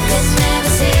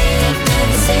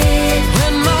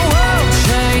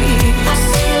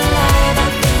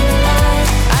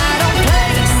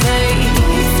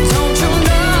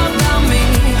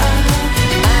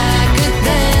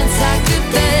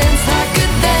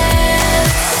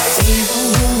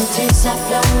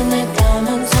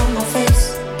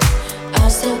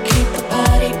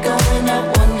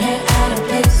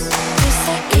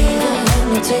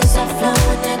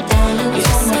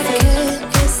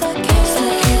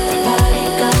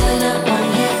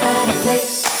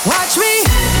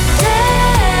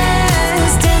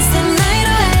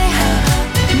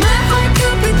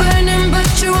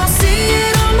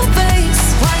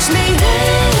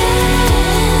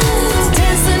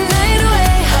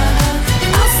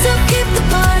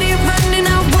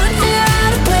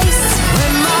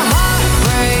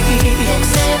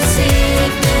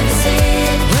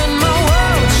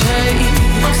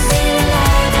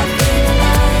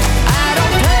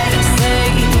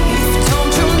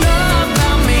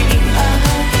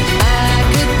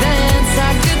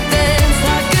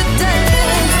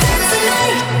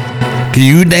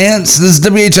you dance? This is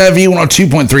WHIV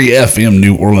 102.3 FM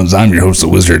New Orleans. I'm your host, The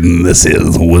Wizard, and this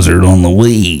is The Wizard on the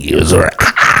Waves.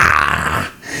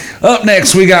 Up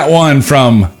next, we got one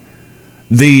from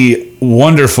the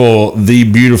wonderful, the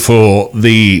beautiful,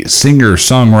 the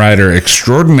singer-songwriter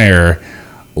extraordinaire,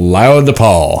 Lila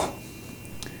DePaul.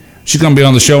 She's going to be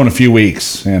on the show in a few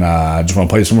weeks, and I just want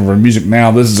to play some of her music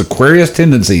now. This is Aquarius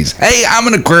Tendencies. Hey, I'm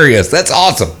an Aquarius. That's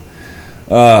awesome.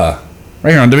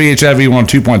 Right here on WHIV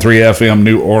 102.3 FM,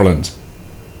 New Orleans.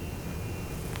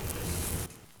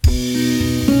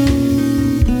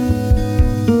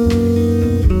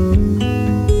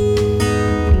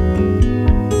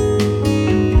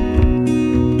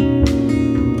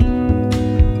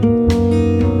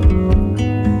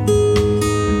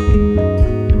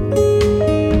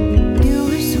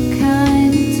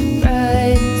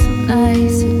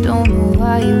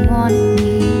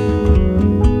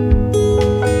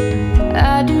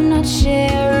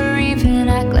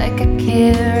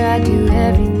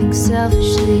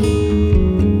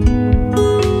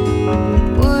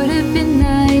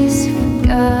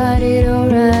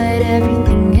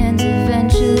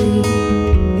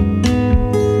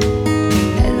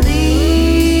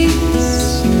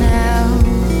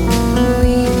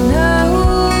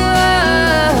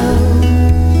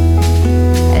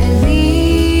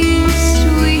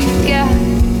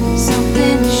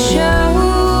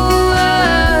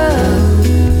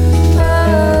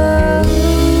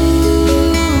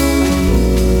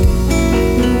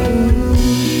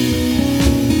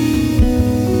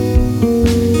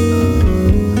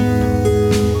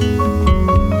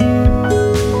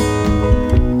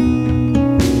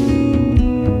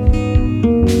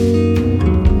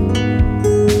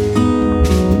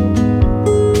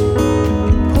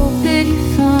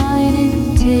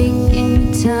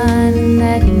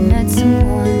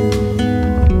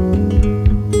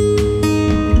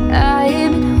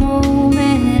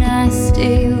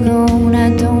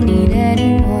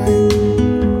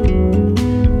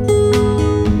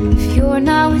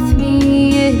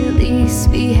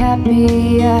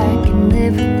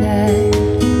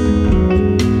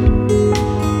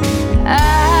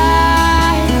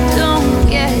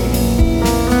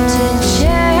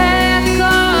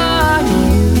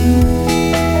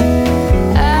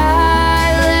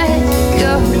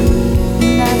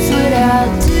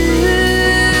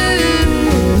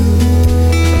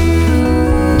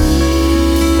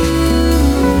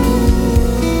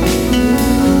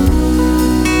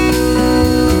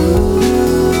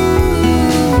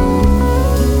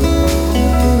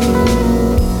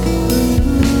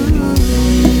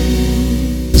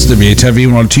 WHIV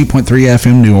 102.3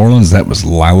 FM New Orleans. That was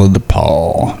Lila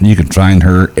DePaul. You can find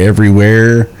her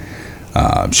everywhere.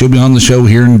 She'll be on the show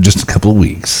here in just a couple of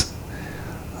weeks.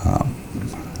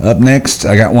 Up next,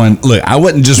 I got one. Look, I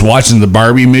wasn't just watching the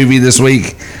Barbie movie this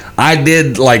week. I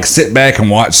did sit back and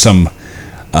watch some,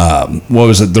 what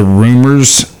was it, the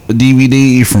Rumors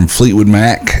DVD from Fleetwood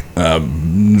Mac.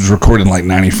 It was recorded in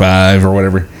 95 or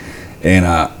whatever. And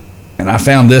I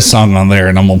found this song on there,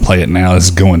 and I'm going to play it now.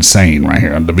 It's Go Insane right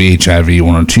here on WHIV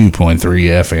 102.3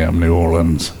 FM, New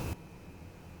Orleans.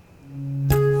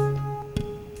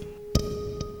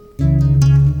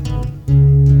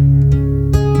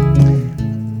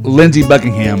 Lindsey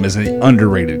Buckingham is an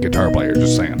underrated guitar player,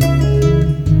 just saying.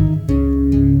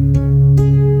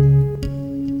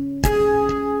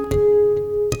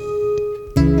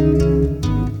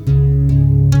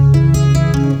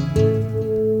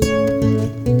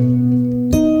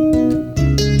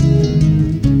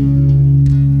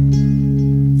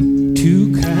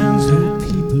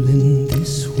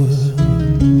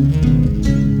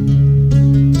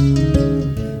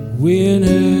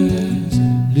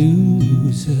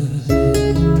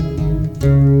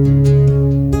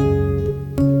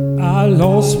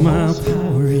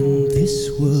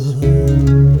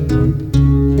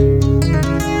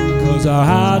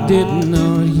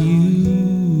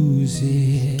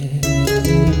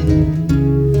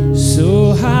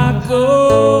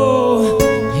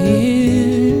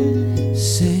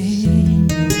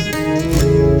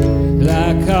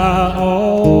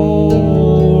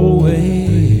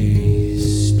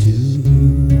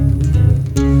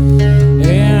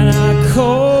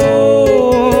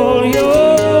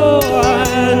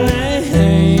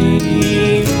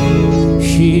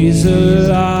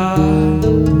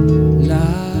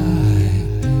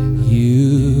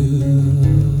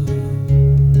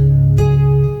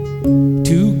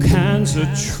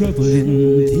 Trouble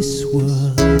in this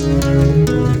world,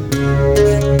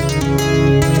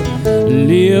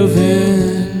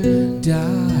 living,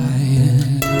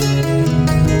 dying.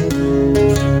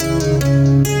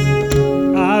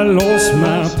 I lost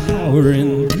my power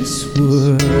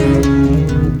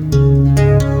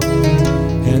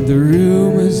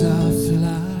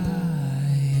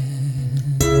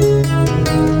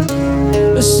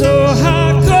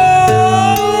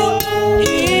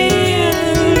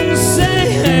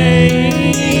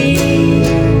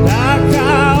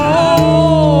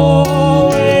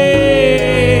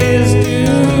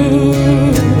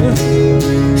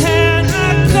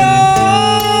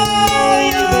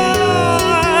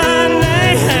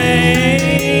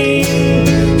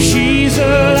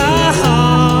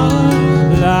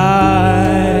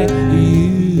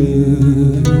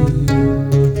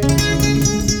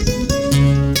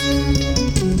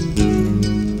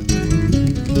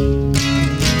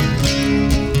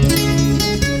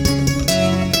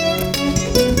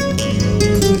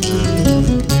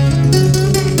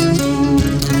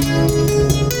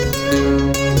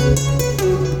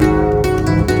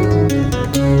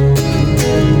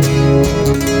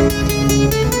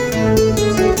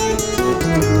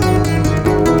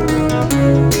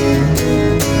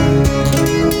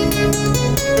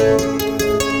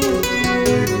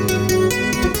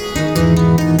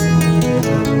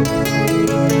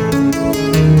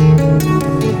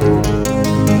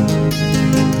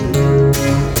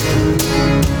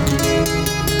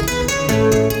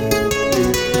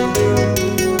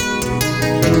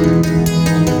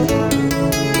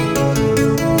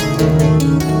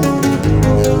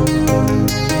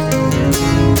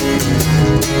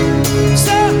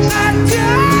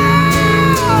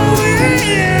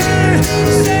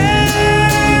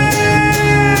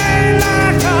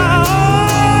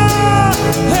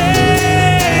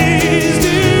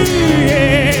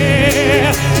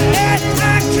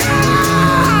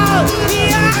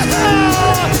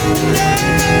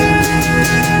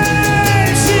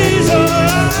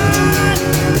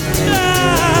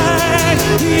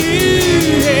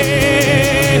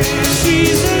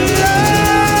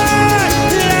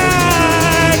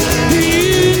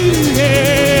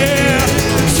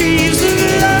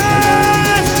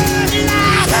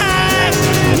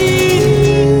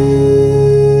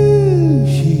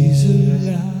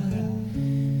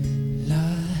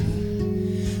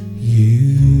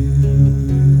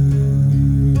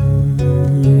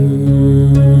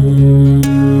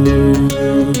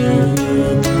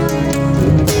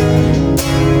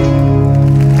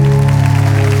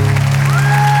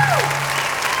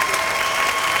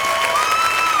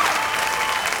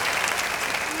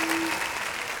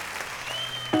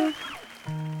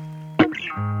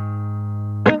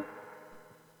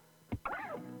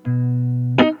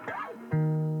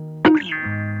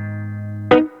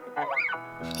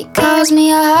calls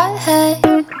me a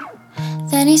hothead,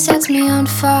 then he sets me on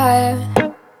fire.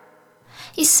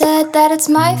 He said that it's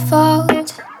my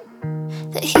fault,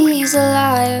 that he's a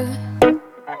liar.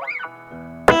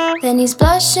 Then he's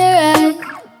blushing red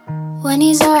when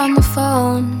he's on the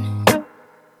phone.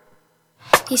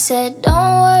 He said,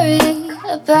 don't worry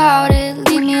about it,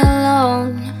 leave me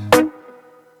alone.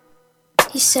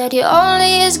 He said, you're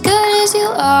only as good as you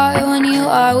are when you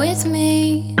are with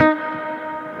me.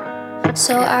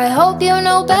 So I hope you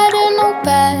know better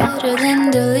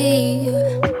than to leave.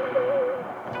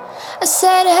 I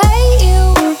said, hey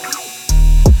you,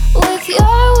 with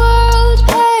your world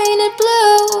painted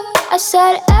blue. I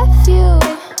said, F you,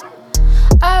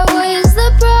 I was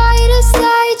the brightest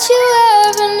light you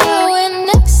ever knew. And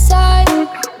next time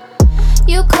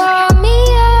you call me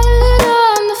out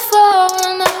on the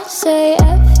phone, I'll say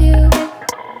F you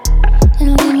and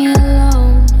leave me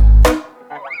alone.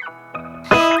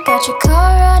 Got your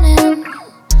car running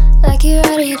like you're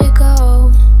ready to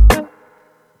go.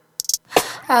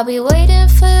 I'll be waiting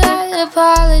for that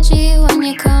apology when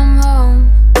you come home.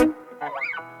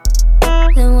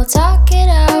 Then we'll talk it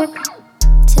out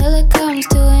till it comes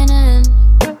to an end.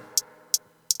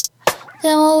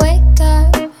 Then we'll wake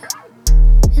up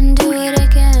and do it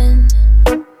again.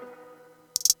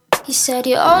 He said,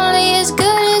 you're only as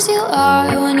good as you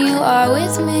are when you are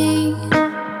with me.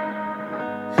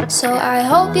 So I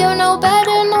hope you know better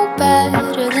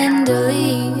than to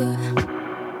leave.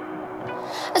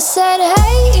 I said,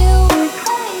 hey you,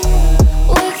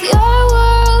 with your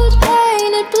world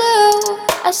painted blue.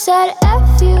 I said,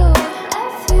 F you,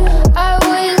 I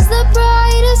was the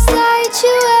brightest light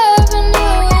you ever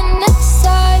knew. And next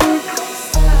time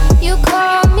you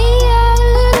call me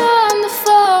out on the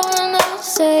phone, I'll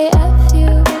say F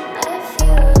you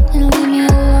and leave me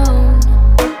alone.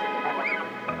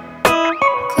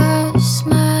 Cross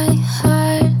my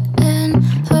heart and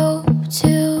hope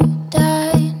to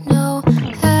die. No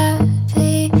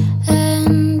happy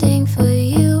ending for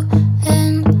you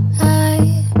and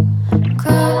I.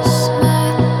 Cross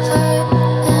my heart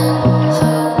and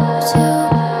hope to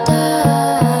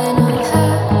die. No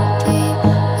happy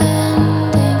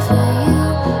ending for you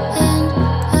and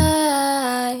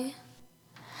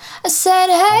I said,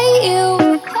 hey you,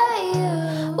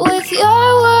 with your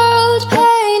world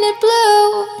painted blue.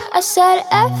 I said,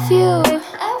 F you,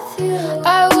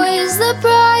 I was the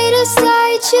brightest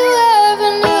light you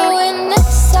ever knew. And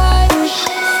next time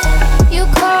you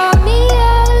call me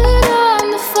out on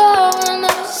the phone,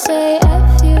 I'll say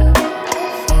F you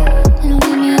and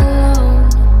leave me alone.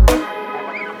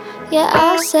 Yeah,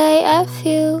 I'll say F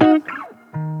you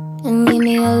and leave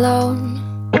me alone.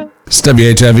 It's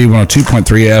WHIV 102.3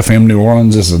 FM New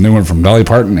Orleans. This is a new one from Dolly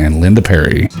Parton and Linda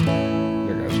Perry.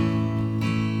 There goes.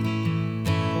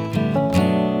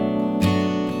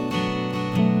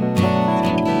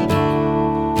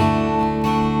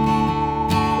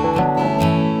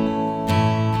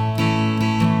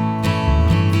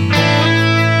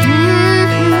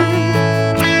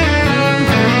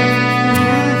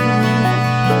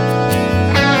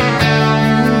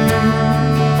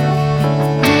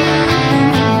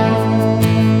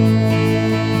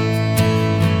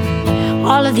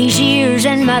 All of these years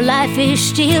and my life is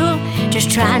still just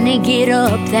trying to get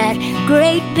up that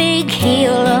great big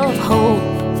hill of hope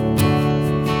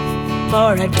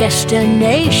for a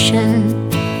destination.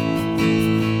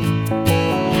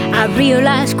 I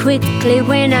realized quickly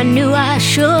when I knew I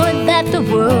should that the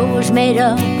world was made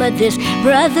up of this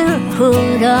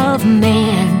brotherhood of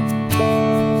man,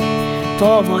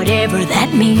 for whatever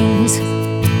that means.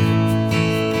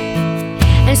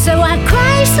 And so I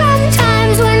cry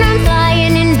sometimes when I'm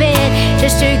lying in bed,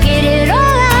 just to get it all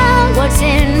out, what's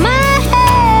in my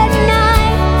head. And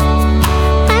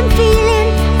I'm feeling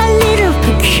a little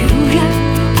peculiar.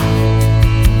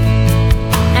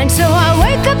 And so I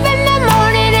wake up in the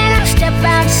morning and I step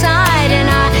outside and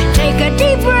I take a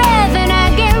deep breath and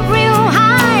I get real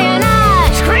high and I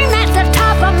scream at the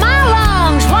top of my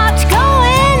lungs, what's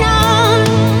going on?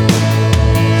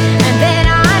 And then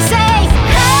I say,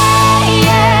 hey,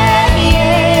 yeah,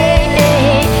 yeah,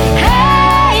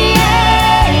 hey,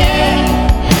 yeah,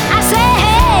 yeah. I say,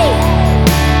 hey,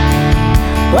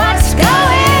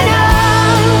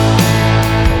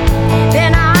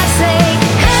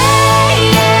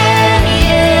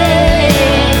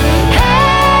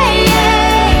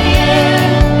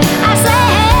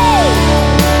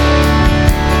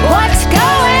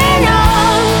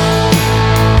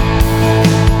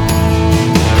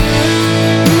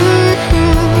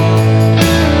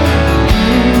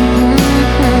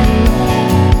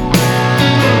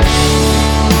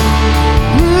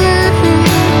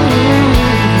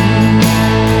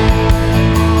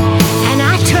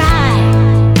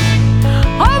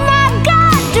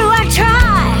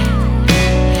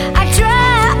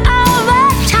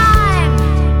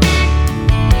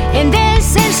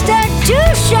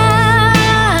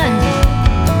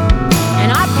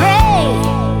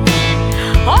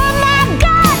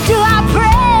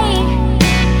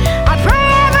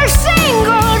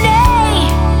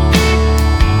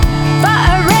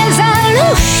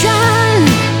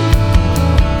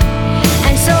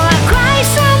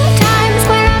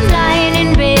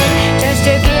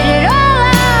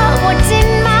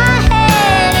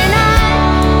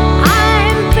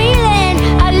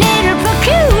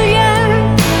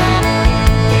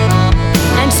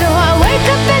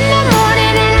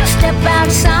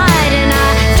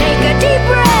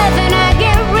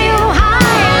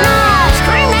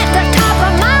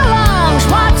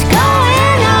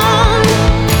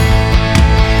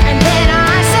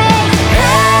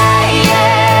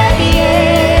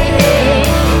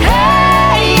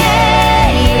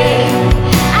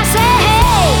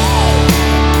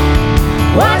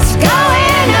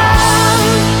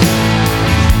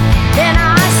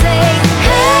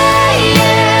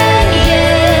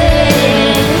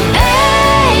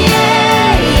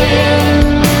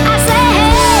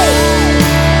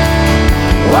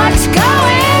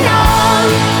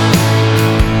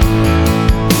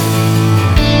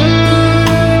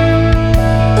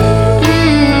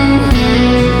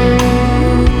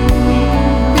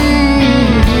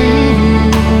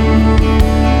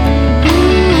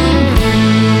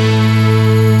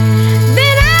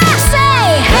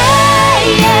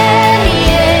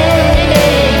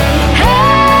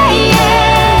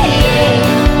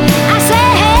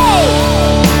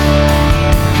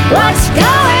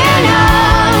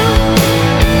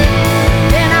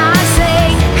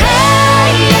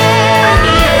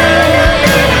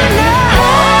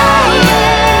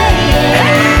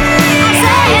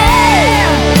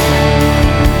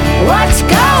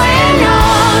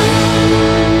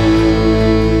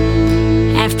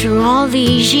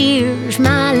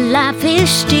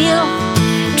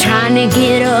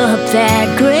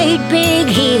 great big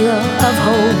hill of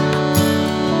hope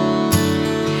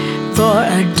for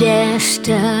a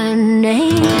destination.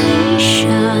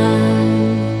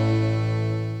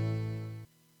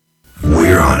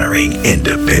 We're honoring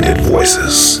independent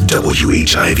voices.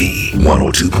 WHIV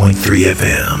 102.3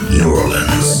 FM, New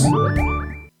Orleans.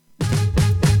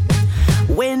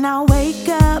 When I wake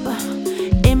up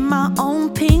in my own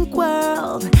pink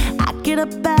world, I get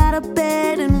up out of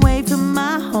bed and wave to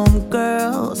my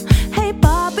homegirls. Hey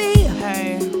Bobby,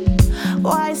 hey,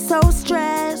 why so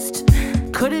stressed?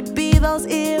 Could it be those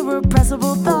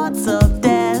irrepressible thoughts of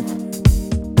death?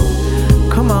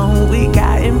 Come on, we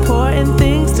got important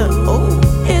things to. Oh,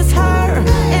 it's her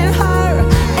and her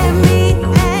and me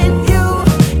and you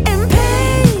in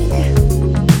pink.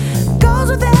 Goes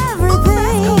with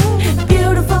everything.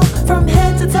 Beautiful from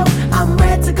head to toe. I'm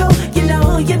ready to go. You know,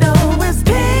 it's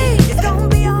pink. It's gonna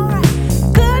be alright.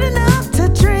 Good enough to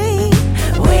dream.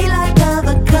 We like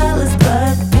other colors,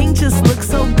 but pink just looks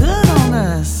so good on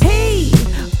us. P,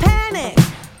 panic.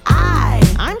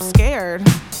 I'm scared.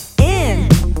 N,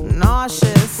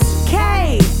 nauseous.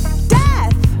 K,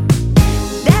 death.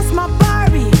 That's my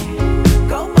Barbie.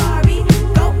 Go Barbie,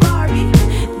 go Barbie.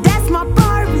 That's my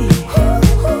Barbie.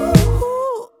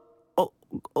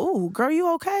 Oh, girl, you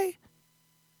okay?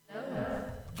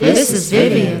 This is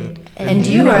Vivian, and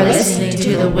you are listening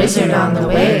to The Wizard on the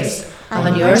Waves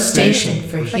on your station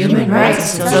for human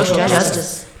rights and social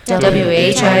justice,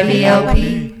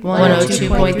 WHIVLP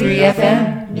 102.3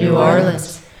 FM, New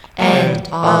Orleans, and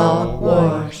all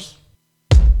wars.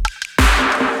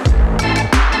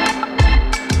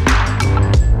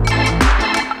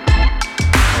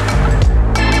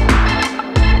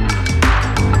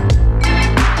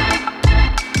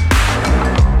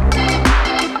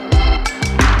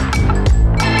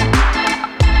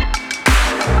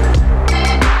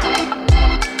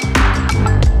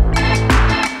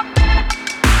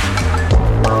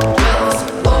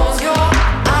 Close your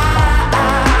eyes.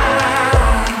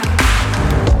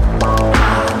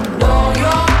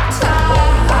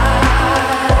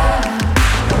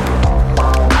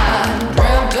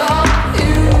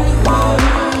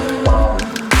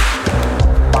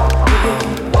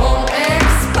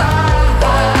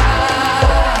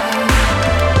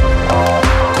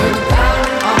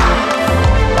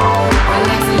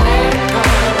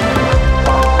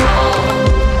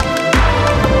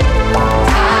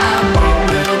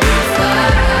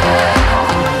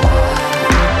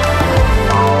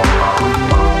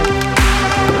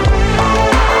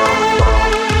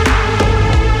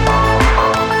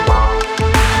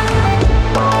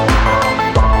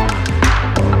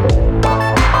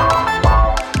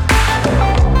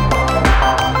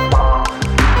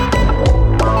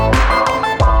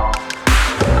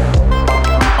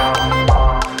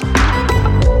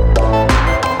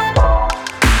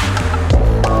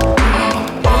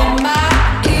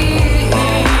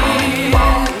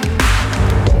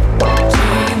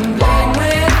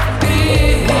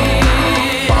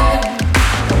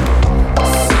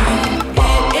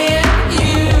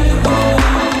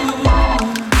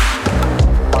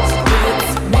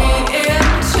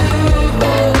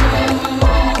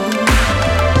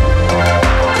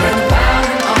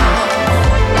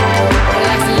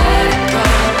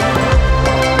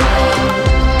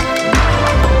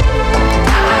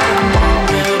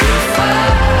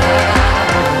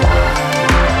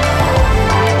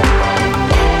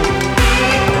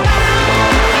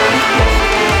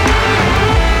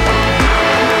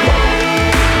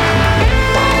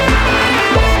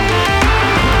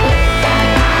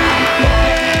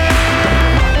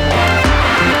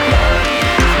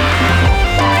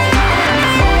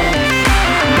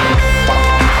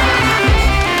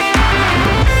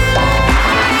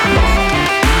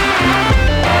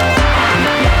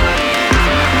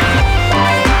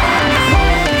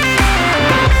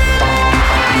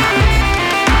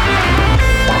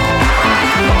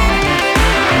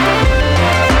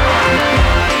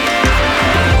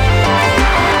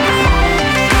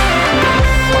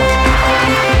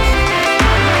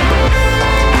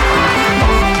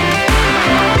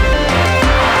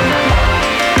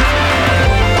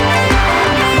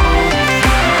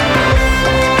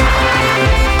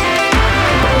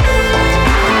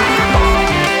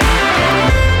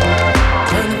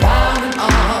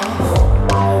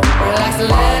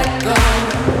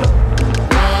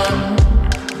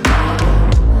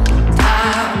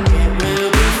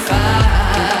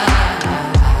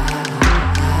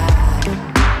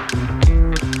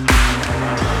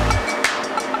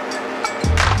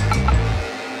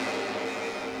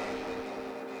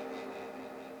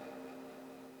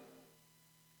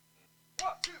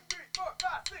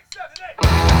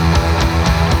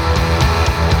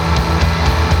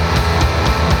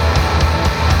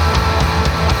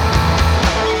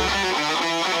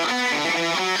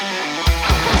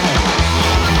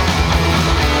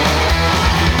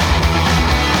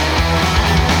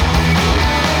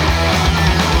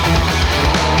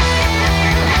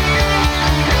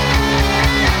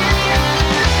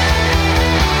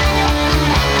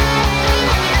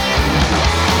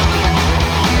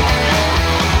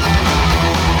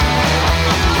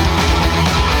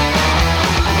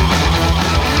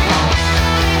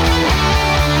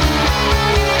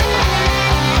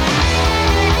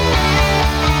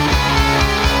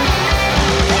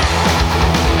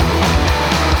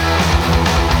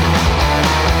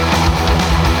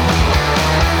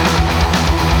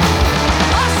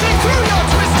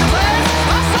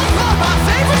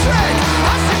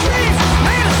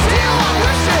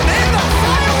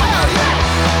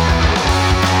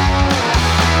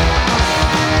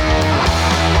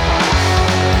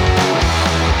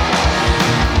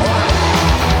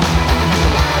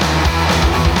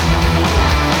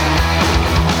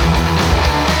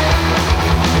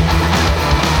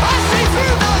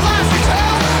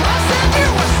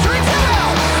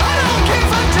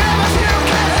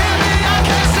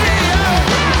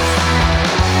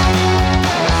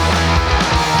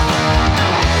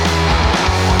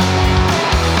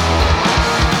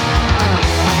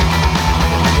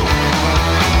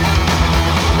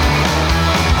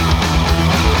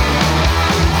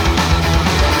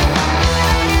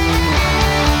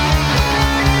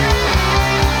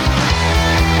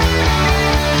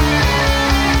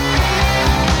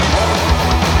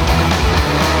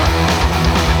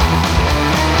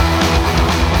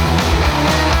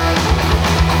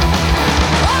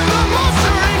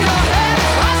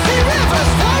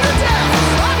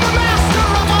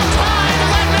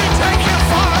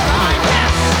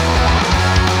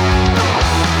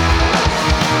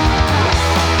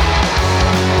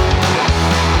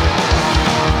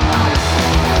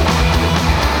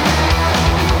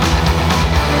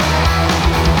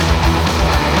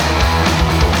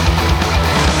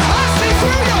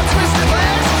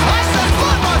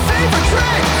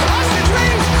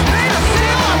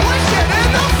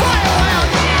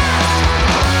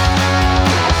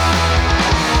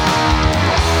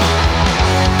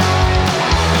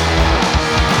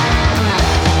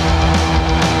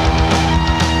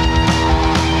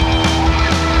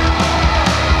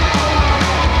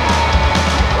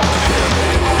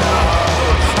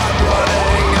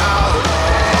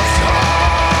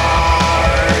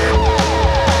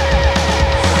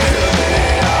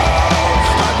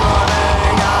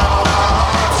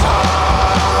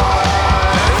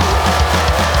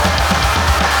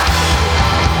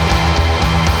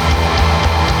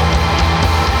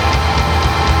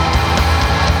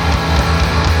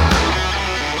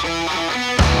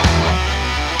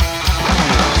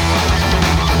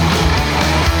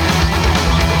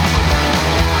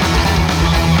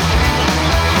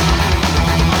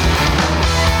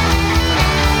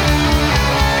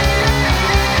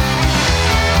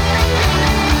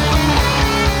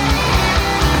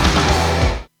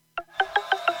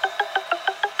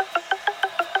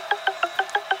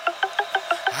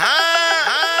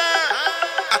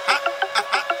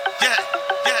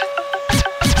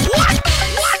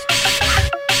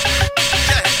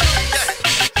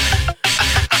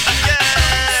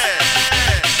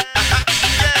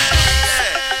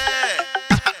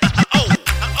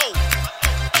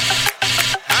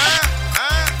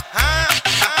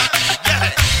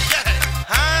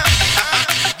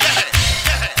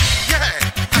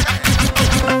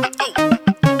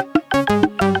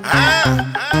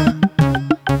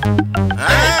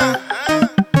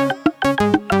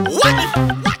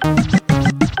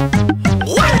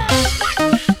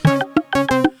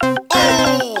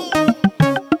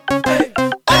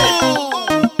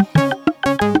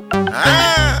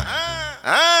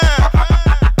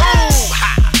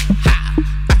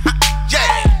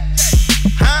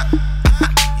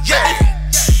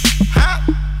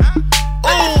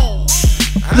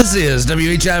 This is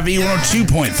WHIV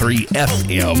 102.3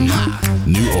 FM,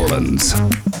 New Orleans.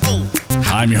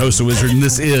 I'm your host, The Wizard, and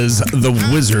this is The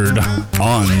Wizard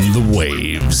on the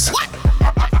Waves.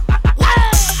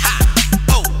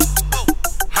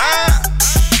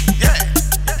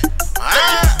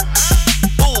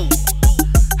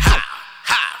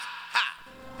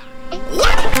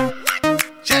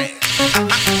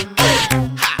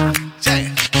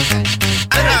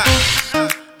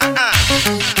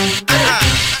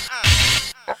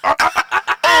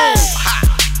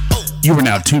 You are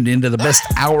now tuned into the best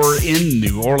hour in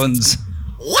New Orleans.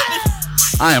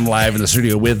 I am live in the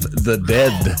studio with the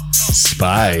Dead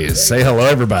Spies. Say hello,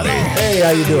 everybody. Hey, how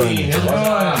you doing?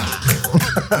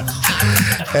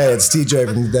 Hey, it's TJ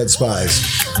from the Dead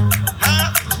Spies.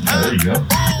 There you go.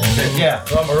 Yeah,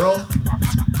 I'm Earl.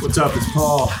 What's up? It's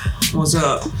Paul. What's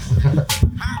up?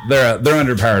 They're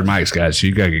underpowered mics, guys, so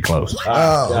you gotta get close.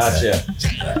 Oh, gotcha.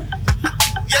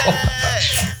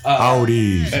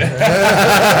 Howdy.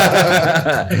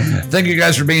 Thank you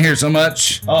guys for being here so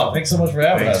much. Oh, thanks so much for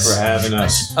having us. Thanks for having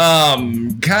us.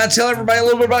 Can I tell everybody a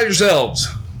little bit about yourselves?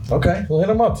 Okay, we'll hit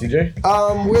them up, TJ.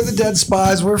 We're the Dead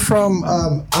Spies. We're from,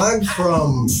 I'm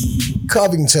from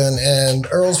Covington, and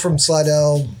Earl's from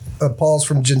Slidell, Paul's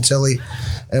from Gentilly,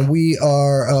 and we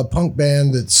are a punk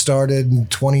band that started in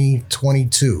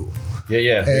 2022.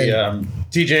 Yeah.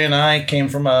 TJ and I came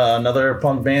from another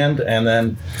punk band and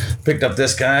then picked up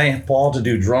this guy, Paul, to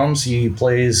do drums. He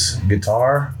plays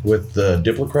guitar with the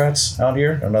Diplocrats out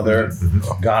here, another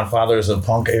godfathers of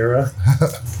punk era.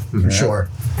 For sure.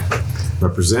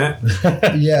 Represent.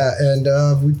 Yeah, and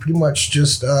we pretty much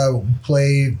just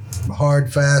play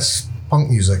hard, fast punk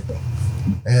music.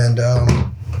 And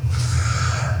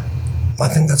I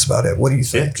think that's about it. What do you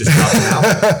think? Yeah, just dropped an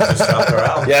album. Just dropped our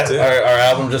album. Yeah, our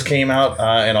album just came out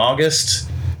in August.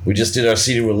 We just did our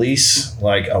CD release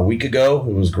like a week ago.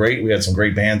 It was great. We had some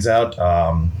great bands out.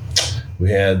 We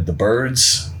had The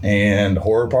Birds and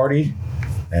Horror Party,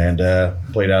 and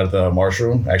played out at the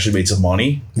Marshroom. Actually made some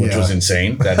money, which was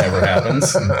insane. That never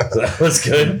happens. So that was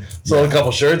good. Sold a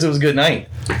couple shirts. It was a good night.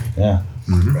 Yeah.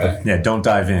 Mm-hmm. Yeah, Don't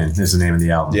Dive In is the name of the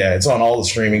album. Yeah, it's on all the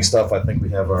streaming stuff. I think we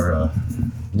have our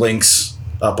links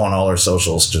up on all our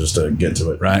socials just to get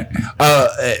to it. Right.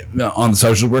 On the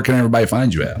socials, where can everybody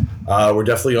find you at? We're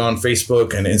definitely on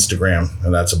Facebook and Instagram,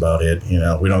 and that's about it. You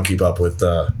know, we don't keep up with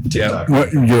TikTok.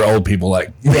 You're old people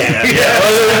like. Yeah.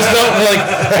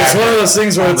 It's one of those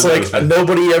things where it's like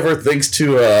nobody ever thinks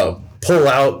to pull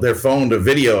out their phone to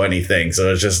video anything.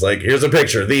 So it's just like, here's a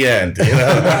picture, the end. You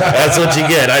know, that's what you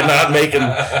get. I'm not making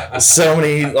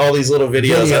all these little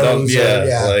videos.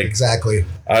 Exactly.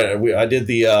 I did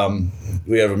the.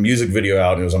 We have a music video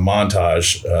out, and it was a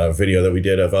montage video that we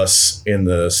did of us in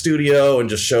the studio and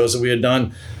just shows that we had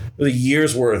done. It was a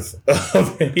year's worth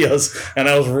of videos, and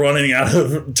I was running out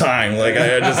of time. Like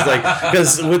I just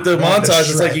because with the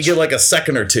montage, it's like you get like a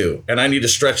second or two, and I need to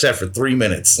stretch that for 3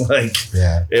 minutes.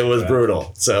 It was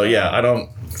brutal. So I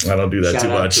don't do that Shout too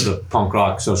out much. To the punk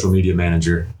rock social media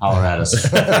manager, holler at us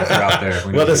if you're out there.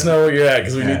 Let us know where you're at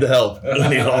because we need the help. We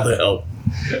need all the help.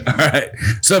 All right.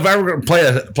 So if I were going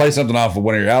to play something off of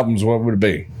one of your albums, what would it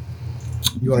be?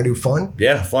 You want to do Fun?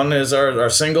 Yeah, Fun is our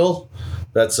single.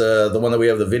 That's the one that we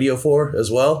have the video for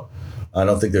as well. I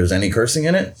don't think there's any cursing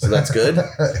in it, so that's good.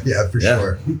 Yeah, for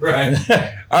sure. Right.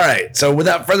 All right. So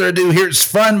without further ado, here's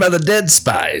Fun by the Dead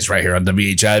Spies right here on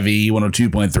WHIV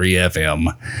 102.3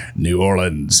 FM, New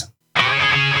Orleans.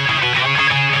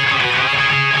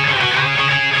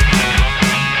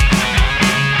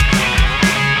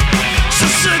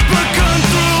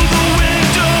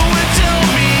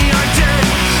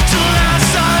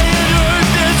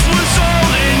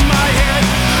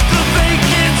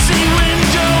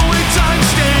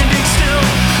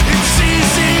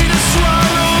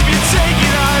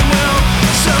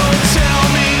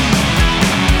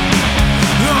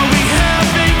 Are we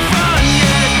having fun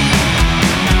yet?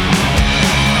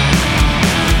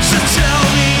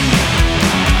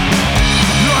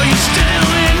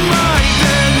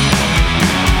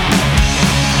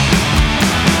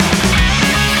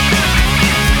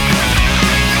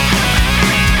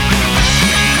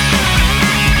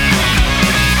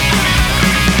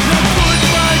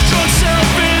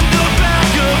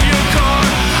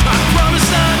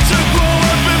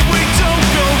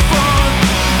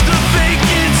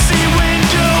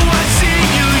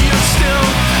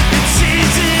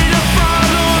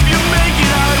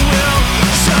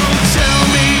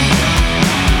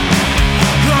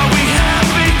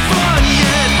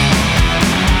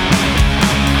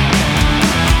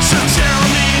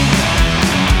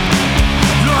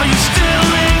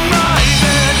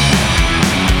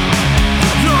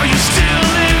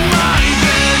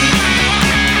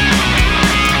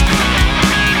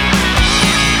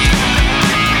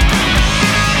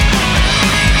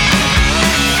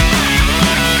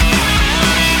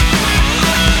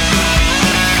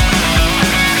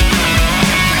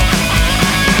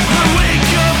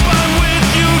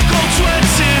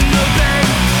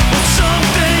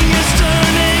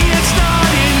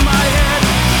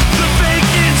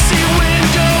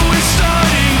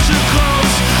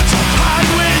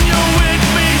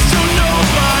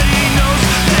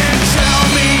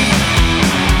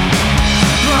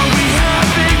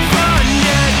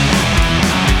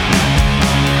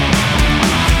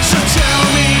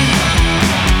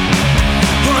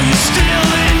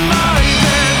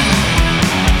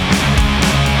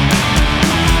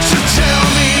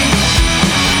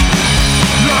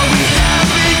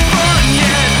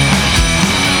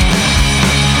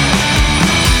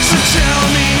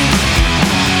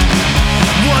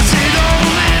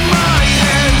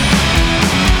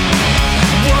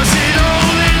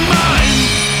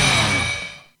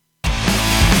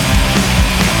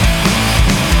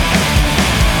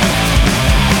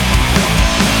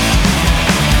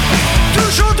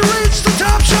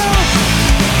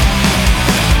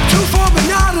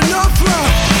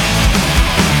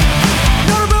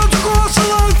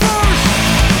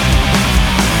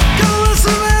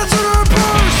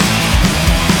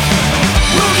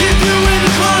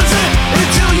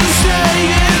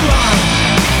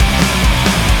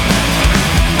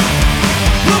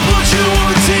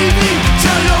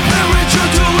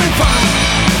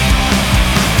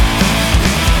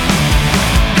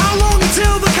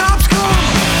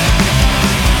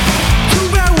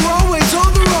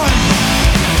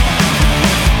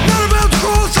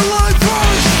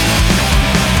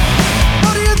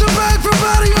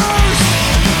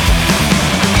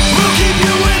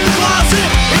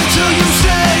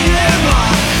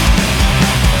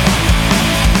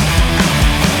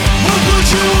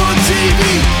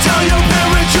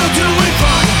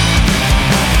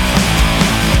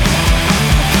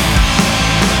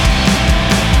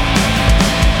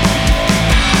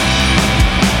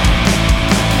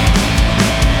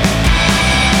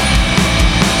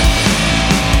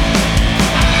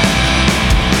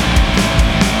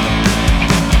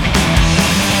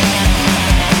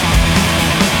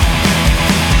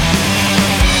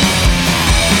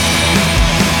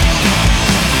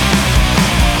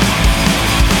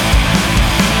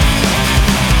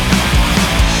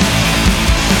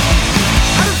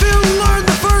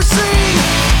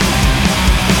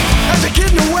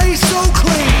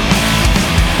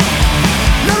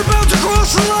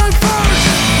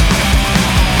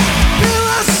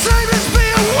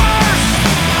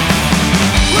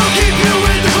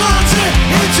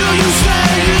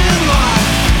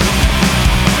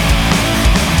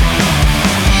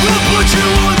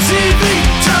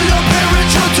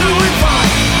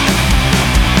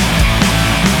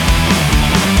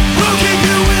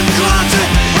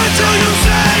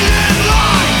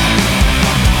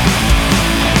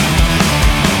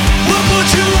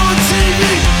 you on TV,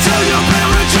 tell your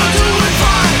parents you're doing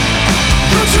fine.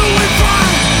 You're doing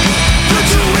fine. You're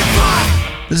doing fine.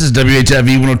 This is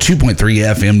WHIV 102.3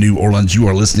 FM New Orleans. You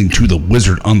are listening to The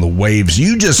Wizard on the Waves.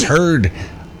 You just heard,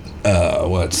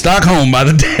 Stockholm by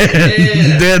the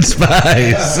Dead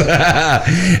Spies.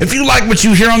 If you like what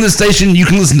you hear on this station, you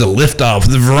can listen to Liftoff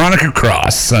with Veronica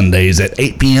Cross Sundays at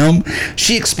 8 p.m.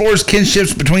 She explores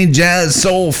kinships between jazz,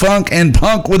 soul, funk, and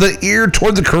punk with an ear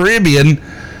toward the Caribbean,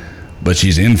 but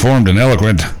she's informed and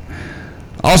eloquent.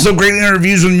 Also, great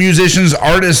interviews with musicians,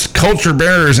 artists, culture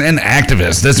bearers, and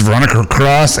activists. That's Veronica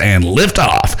Cross and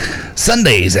Liftoff,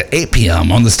 Sundays at 8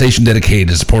 p.m. on the station dedicated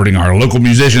to supporting our local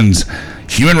musicians,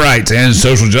 human rights, and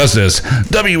social justice.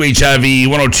 WHIV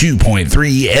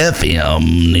 102.3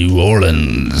 FM, New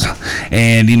Orleans.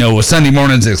 And, Sunday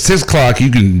mornings at 6 o'clock,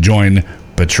 you can join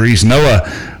Patrice Noah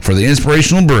for the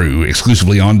Inspirational Brew,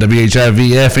 exclusively on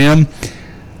WHIV FM.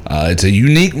 It's a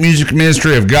unique music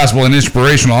ministry of gospel and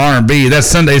inspirational R&B. That's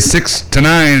Sunday 6 to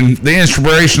 9, the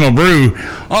Inspirational Brew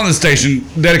on the station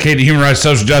dedicated to human rights,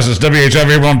 social justice,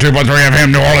 WHIV 102.3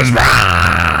 FM, New Orleans.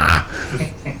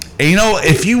 And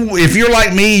if you're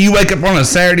like me, you wake up on a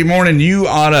Saturday morning, you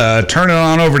ought to turn it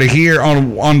on over to here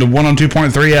on to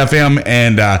 102.3 FM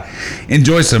and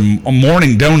enjoy some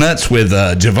morning donuts with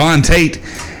Javon Tate.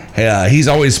 He's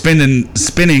always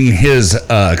spinning his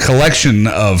collection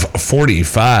of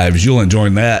 45s. You'll enjoy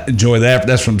that.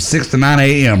 That's from 6 to 9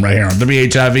 a.m. right here on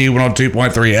WHIV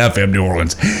 102.3 FM New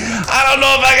Orleans. I don't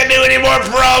know if I can do any more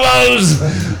promos.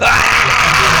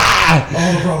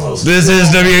 All the promos. This is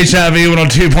WHIV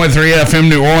 102.3 FM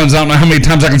New Orleans. I don't know how many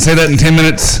times I can say that in 10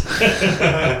 minutes.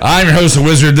 I'm your host, The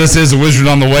Wizard. This is The Wizard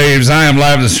on the Waves. I am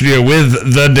live in the studio with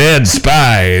the Dead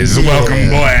Spies. Yeah. Welcome,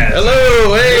 boys.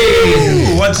 Hello. Hey.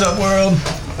 Ooh, what's up, world?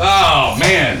 Oh,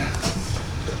 man.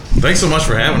 Thanks so much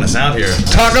for having us out here.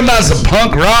 Talking about some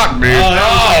punk rock, dude.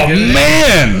 Oh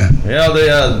man. Yeah,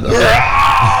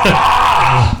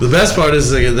 the best part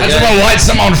is I just want to light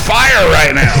some on fire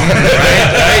right now.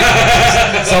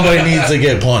 right? Somebody needs to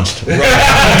get punched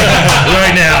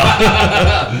right now.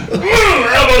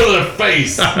 Elbow to the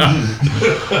face.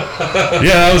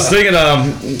 Yeah, I was thinking.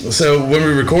 So when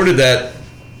we recorded that,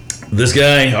 this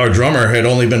guy, our drummer, had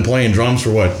only been playing drums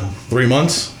for 3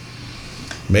 months.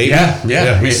 Maybe.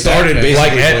 Yeah. We started basically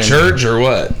like at church or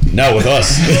what? No, with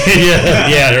us.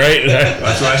 yeah, right.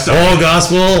 That's right. All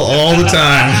gospel, all the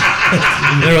time.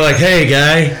 They were like, "Hey,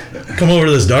 guy, come over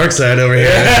to this dark side over here."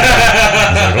 I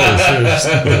was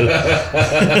like,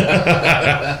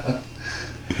 "Oh shit."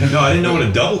 No, I didn't know what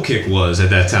a double kick was at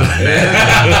that time.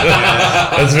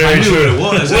 That's very true. I knew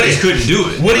what it was. I just couldn't do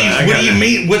it. What do you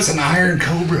mean? What's an iron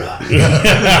cobra?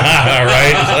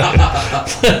 Right.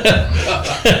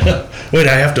 Wait,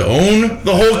 I have to own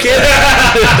the whole kit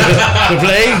to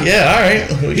play? Yeah, all right.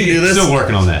 We can do this. Still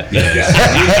working on that.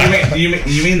 Yeah.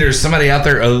 You mean there's somebody out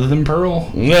there other than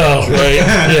Pearl? No, right?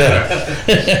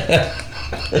 Yeah.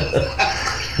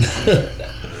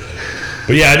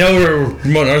 But yeah, I know we're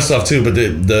promoting our stuff too. But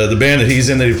the band that he's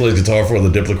in, that he plays guitar for, the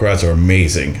Diplocrats, are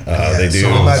amazing. They do.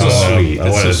 So sweet.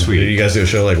 That's so sweet. You guys do a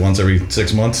show like once every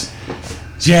 6 months?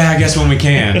 Yeah, I guess when we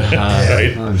can.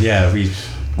 Right.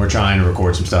 We're trying to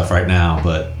record some stuff right now,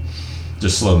 but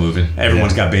just slow moving.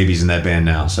 Everyone's got babies in that band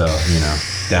now, so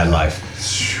dad life.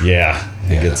 Yeah,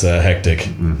 it gets hectic.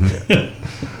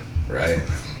 Mm-hmm. Right.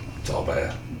 It's all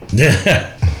bad.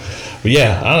 Yeah. But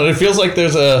yeah, I don't know, it feels like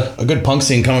there's a good punk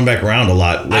scene coming back around a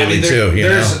lot lately too.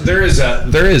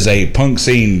 There is a punk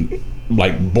scene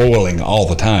like boiling all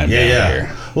the time.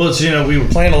 Here. Well, it's we were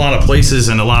playing a lot of places,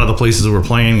 and a lot of the places that we're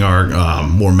playing are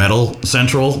more metal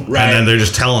central, right? And then they're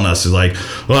just telling us like,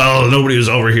 well, nobody was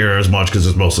over here as much because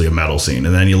it's mostly a metal scene.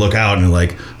 And then you look out and you're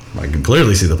like, I can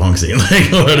clearly see the punk scene.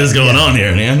 Like, what is going on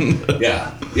here, man?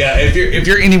 Yeah. If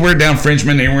you're anywhere down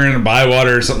Frenchman, anywhere in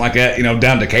Bywater or something like that,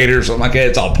 down Decatur or something like that,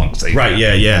 it's all punk scene. Right.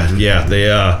 Yeah. They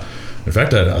in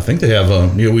fact, I think they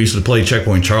have we used to play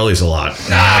Checkpoint Charlie's a lot.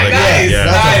 Nice.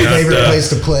 That's my favorite place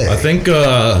to play. I think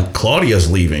Claudia's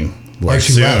leaving. She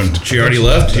soon. left. She already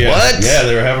left? Yeah. What? Yeah,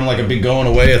 they were having like a big going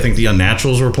away. I think the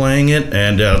Unnaturals were playing it,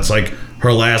 and it's like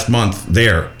her last month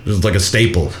there. It was like a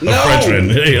staple of Frenchman.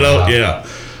 Wow.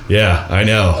 Yeah, I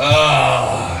know.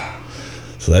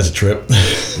 So that's a trip.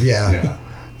 Yeah.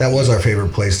 That was our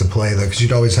favorite place to play, though, because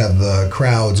you'd always have the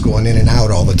crowds going in and out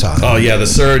all the time. Oh, yeah, the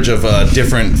surge of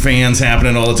different fans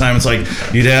happening all the time. It's like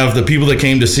you'd have the people that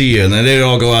came to see you, and then they'd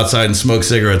all go outside and smoke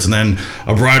cigarettes, and then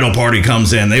a bridal party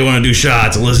comes in. They want to do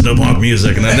shots and listen to punk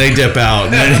music, and then they dip out.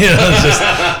 And then, it's just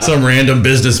some random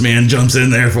businessman jumps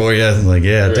in there for you. It's like,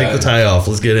 yeah, take the tie off.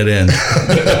 Let's get it in.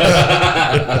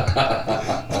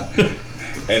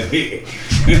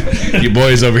 You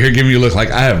boys over here giving you a look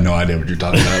like I have no idea what you're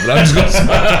talking about, but I'm just going to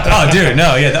smile. Oh, dude,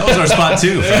 no, yeah, that was our spot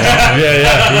too.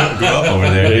 Yeah. Grew up over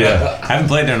there. Yeah. Haven't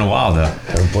played there in a while though.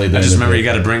 Haven't played there. I just remember you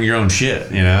got to bring your own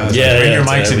shit. You know. Bring your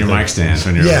mics and your mic stands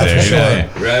when you're over there. For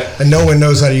sure. Right. And no one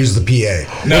knows how to use the PA.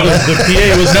 No, the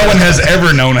PA was no one has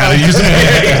ever known how to use the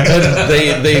PA.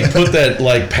 They put that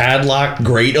like padlock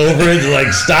grate over it.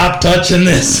 Like, stop touching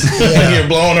this. You're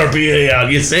blowing our PA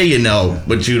out. You say you know,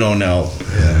 but you don't know.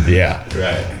 Yeah.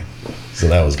 Right. So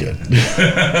that was good.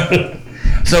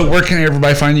 So where can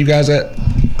everybody find you guys at?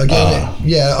 Again,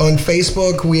 on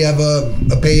Facebook we have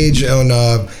a page, on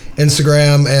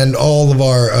Instagram, and all of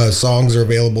our songs are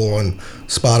available on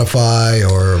Spotify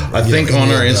or I think on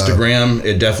our Instagram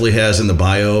it definitely has in the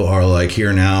bio our like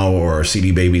Here Now or our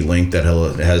CD Baby link that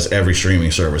has every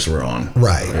streaming service we're on.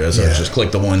 Right. So just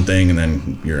click the one thing and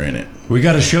then you're in it. We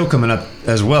got a show coming up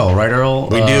as well, right, Earl?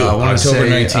 We do. I want to October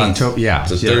say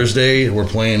 19th. It's a Thursday. We're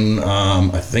playing,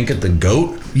 I think, at the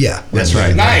Goat. Yeah. That's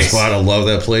right. Nice. Spot. I love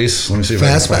that place. Let me see if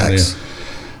Fastbacks.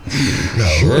 I can find it. No,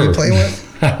 who are you playing with?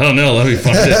 I don't know. Let me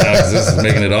find it now because this is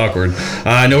making it awkward.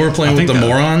 I know we're playing with the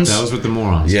Morons. That was with the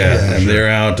Morons. Yeah, and they're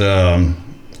out of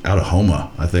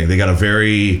Homa. I think they got a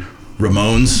very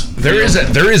Ramones. There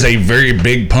is a very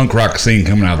big punk rock scene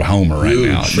coming out of Homer right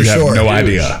now. For You have sure. no Huge.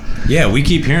 idea. Yeah, we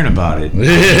keep hearing about it.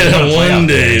 Yeah, one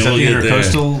day Is that we'll the get there.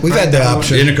 Intercoastal? We've had the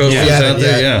option. The Intercoastal's out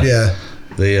there. Yeah.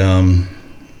 They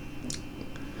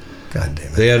God damn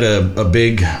it. They had a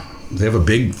big. They have a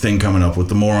big thing coming up with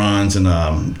the Morons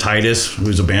and Titus,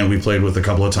 who's a band we played with a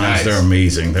couple of times. Nice. They're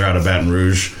amazing. They're out of Baton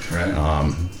Rouge. Right.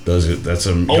 That's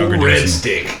some Old younger Red dudes.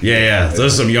 Stick. Yeah.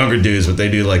 Those are some younger dudes, but they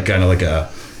do like kind of like a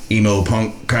emo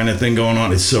punk kind of thing going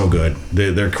on. It's so good.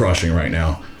 They're crushing right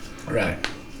now. Right.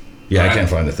 Yeah, I can't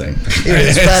find the thing.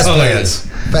 It's Fast Plants.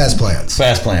 Fast Plants.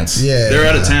 Fast Plants. Yeah. They're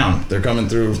out of town. They're coming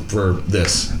through for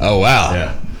this. Oh wow.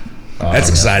 Yeah. That's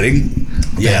exciting.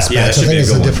 Yeah, Fast yeah, Plants. I it should think be a it's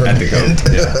good a one. different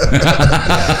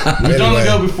We've done Anyway. the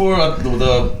go before.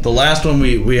 The last one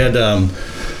we had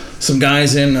some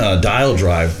guys in Dial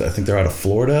Drive. I think they're out of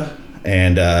Florida,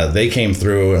 and they came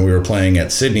through, and we were playing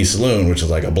at Sydney Saloon, which is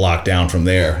like a block down from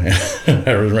there.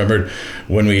 I remembered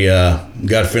when we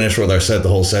got finished with our set, the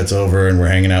whole set's over, and we're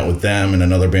hanging out with them and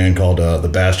another band called the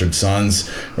Bastard Sons.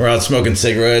 We're out smoking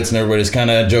cigarettes, and everybody's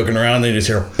kind of joking around. And you just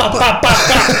hear pop, pop, pop,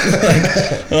 pop.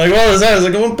 I'm like, what was that? I was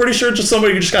like, I'm pretty sure just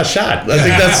somebody just got shot. I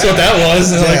think that's what that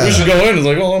was. And like, we should go in. It's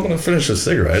like, well, I'm going to finish this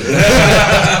cigarette.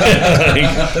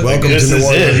 Welcome to New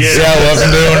Orleans. Yeah, welcome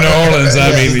to New Orleans.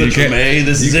 I mean, you can't.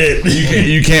 This is it.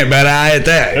 You can't bat an eye at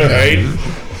that, right?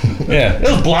 Yeah, it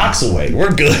was blocks away.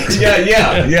 We're good.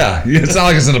 Yeah. It's not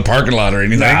like it's in a parking lot or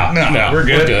anything. No, we're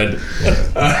good.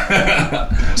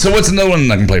 So what's another one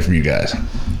I can play from you guys?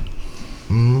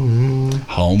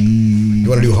 Home. You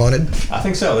want to do Haunted? I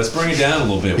think so. Let's bring it down a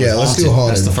little bit. Yeah, with let's do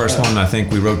Haunted. That's the first one I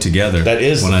think we wrote together. That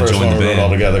is when the I first joined one the we wrote band. all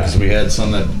together because we had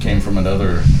some that came from our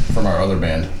other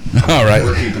band. All right.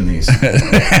 We're keeping these.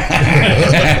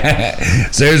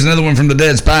 So here's another one from the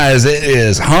Dead Spies. It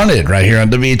is Haunted right here on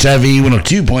WHIV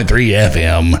 102.3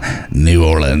 FM, New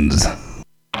Orleans.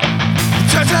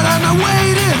 Turns out I'm not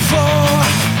waiting for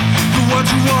the one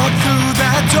to walk through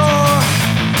that door.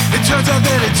 It turns out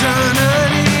that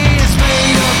eternity is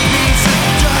made of pieces,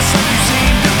 just like you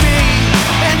seem to be.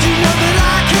 And you know that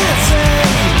I can't say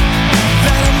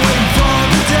that I'm waiting for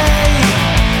the day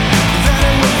that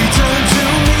it will return to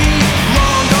me.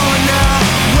 Long gone now,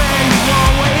 where you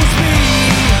always be.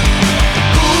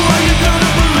 Who are you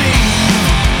gonna believe?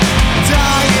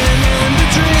 Dying in the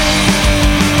dream.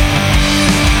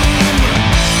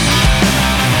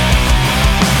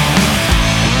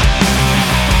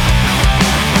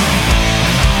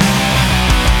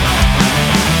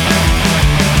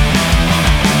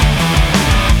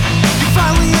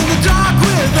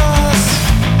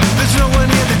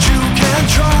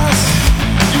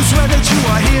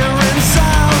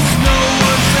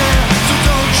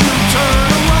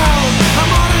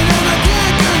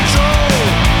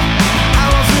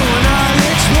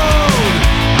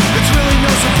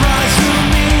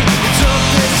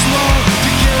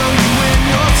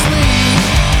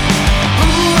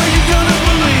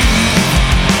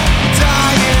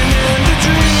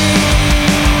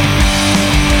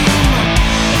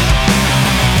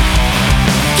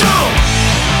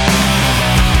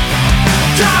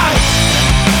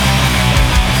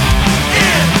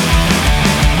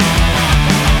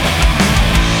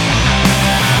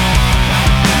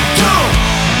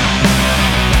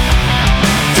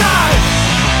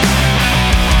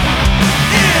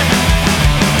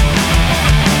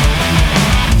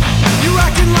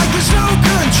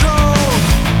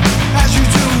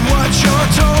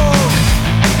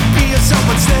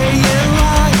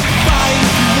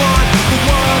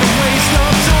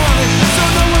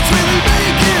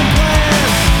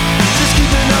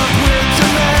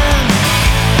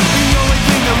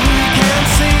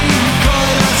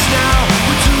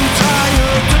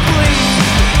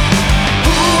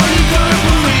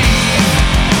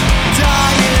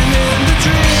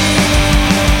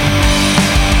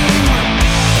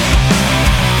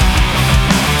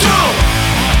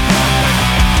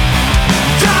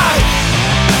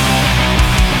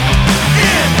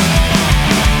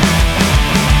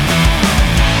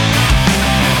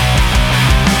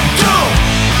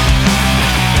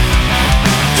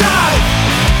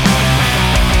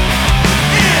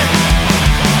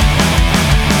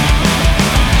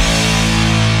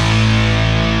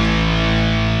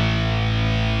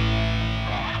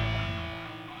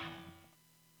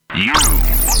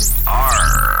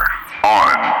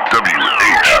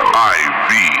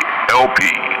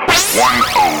 102.3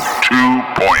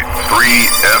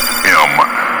 FM,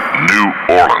 New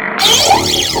Orleans.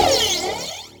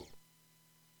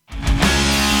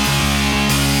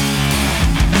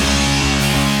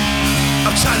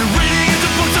 I'm tired of reading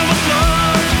the books of a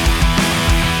flood.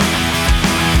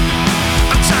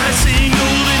 I'm tired of seeing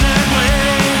gold in that way.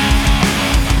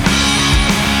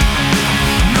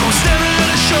 No one's never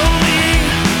gonna show me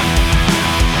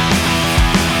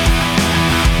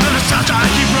the nostalgia I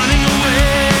keep running away.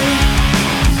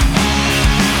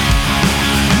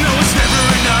 No, it's never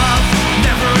enough,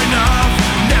 never enough,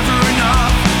 never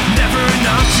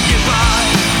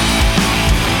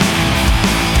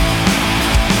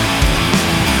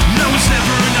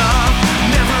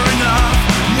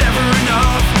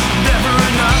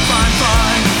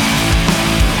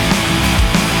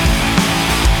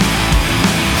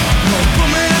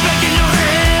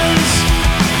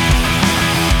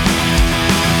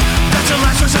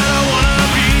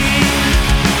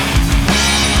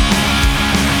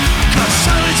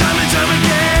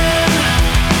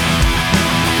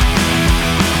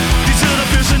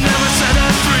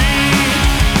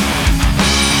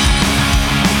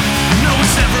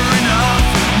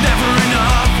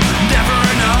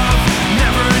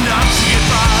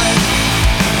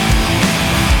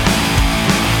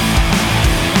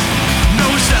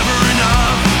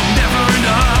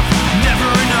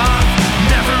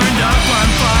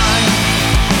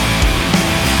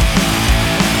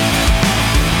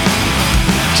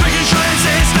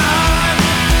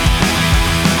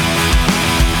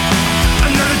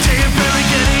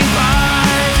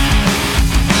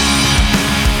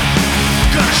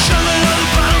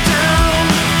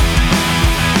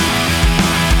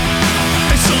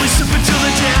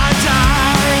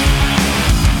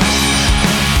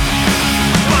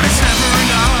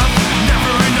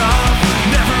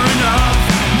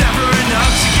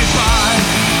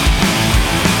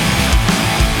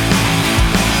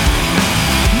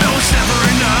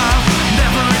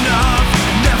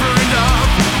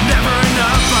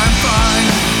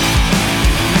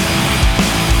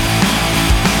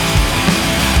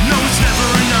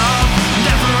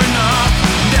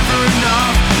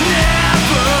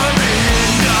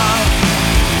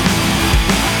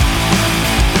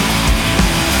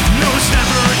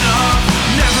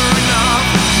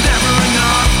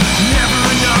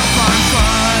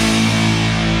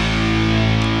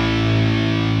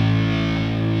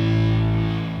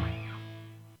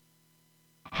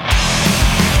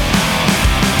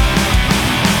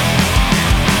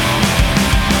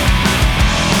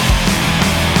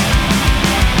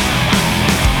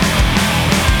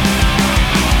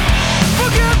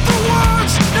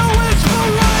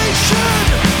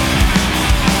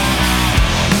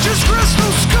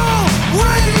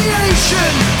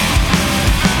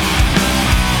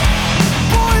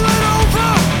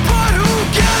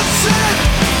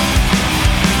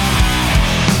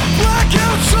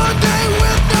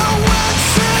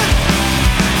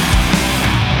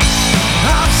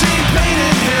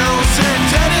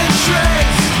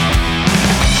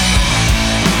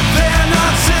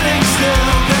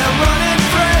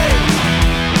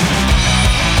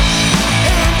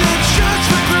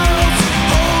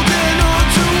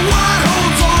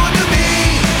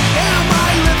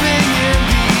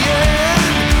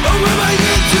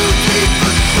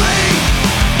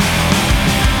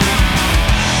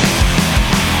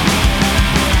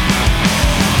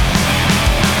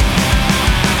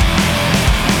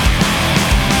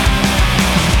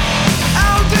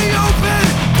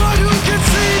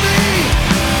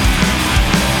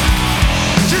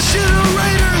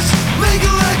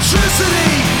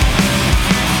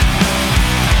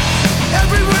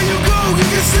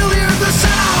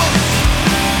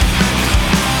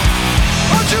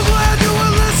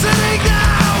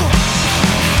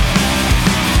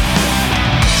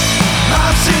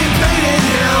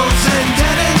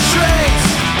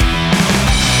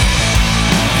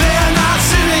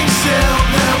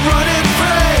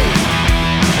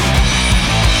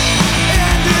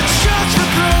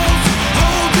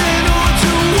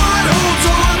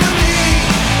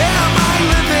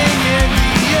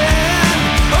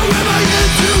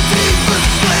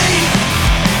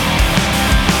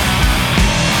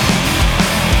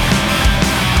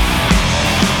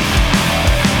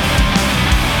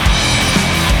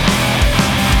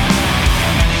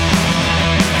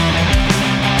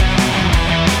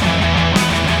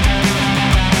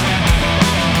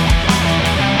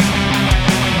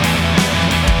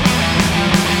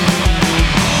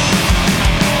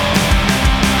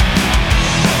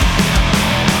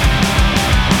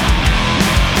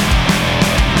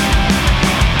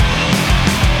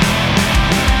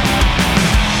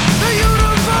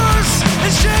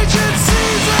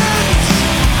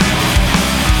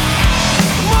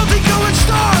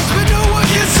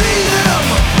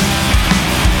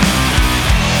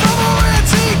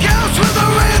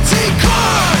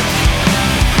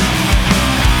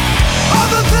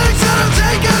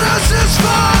this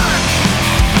far.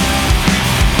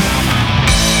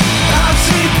 I've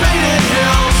seen painted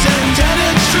hills and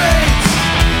dead-end streets.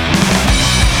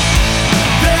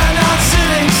 They're not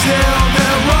sitting still,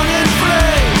 they're running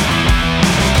free.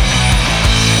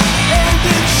 And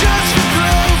it's just for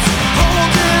thrills,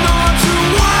 holding on to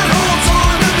what holds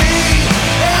on to me.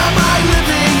 Am I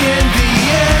living in the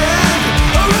end,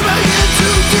 or am I in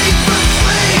too deep for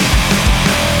sleep?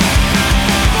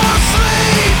 For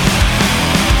sleep,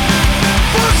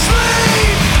 for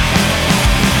sleep,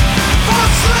 for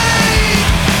sleep.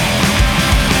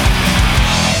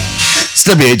 It's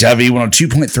WHIV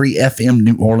 102.3 FM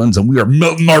New Orleans, and we are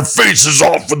melting our faces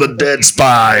off for the Dead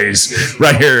Spies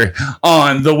right here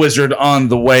on The Wizard on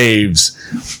the Waves.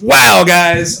 Wow,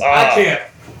 guys. I can't.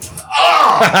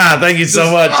 Thank you so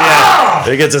much. Yeah,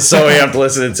 it gets us so amped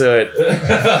listening to it.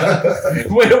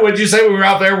 Would you say we were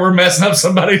out there? We're messing up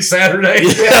somebody's Saturday.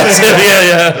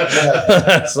 yeah.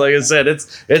 It's like I said, it's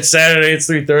Saturday. It's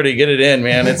 3:30. Get it in,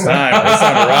 man. It's time. It's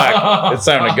time to rock. It's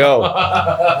time to go.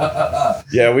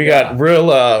 Yeah, we got real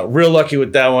lucky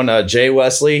with that one. Jay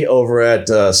Wesley over at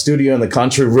Studio in the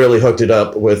Country really hooked it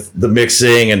up with the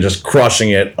mixing and just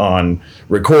crushing it on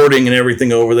recording and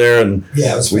everything over there. And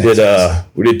Yeah, it was we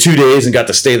did 2 days and got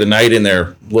to stay the night in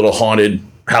their little haunted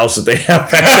house that they have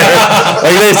back there.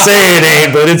 Like they say it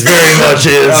ain't, but it very much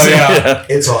is. Oh, yeah.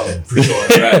 It's haunted for sure.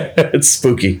 Right. It's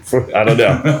spooky. I don't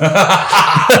know.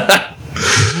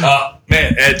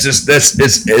 Man,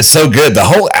 it's so good. The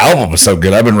whole album is so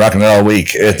good. I've been rocking it all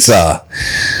week. It's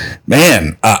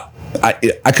man,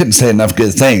 I couldn't say enough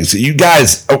good things. You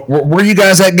guys, were you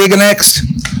guys at Giga Next?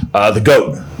 The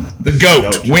Goat. The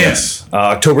Goat. When? Yes.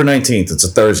 October 19th. It's a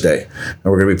Thursday. And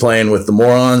we're going to be playing with the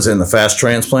Morons and the Fast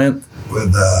Transplant.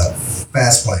 With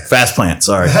Fast Plant. Fast Plant,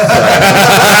 sorry. This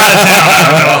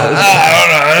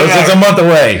is a month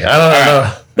away. I don't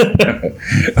know.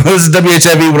 This is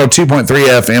WHIV 102.3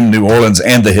 FM New Orleans,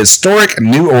 and the historic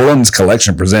New Orleans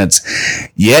Collection presents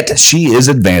Yet She Is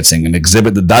Advancing, an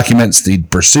exhibit that documents the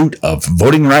pursuit of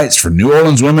voting rights for New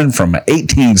Orleans women from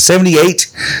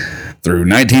 1878 through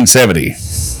 1970.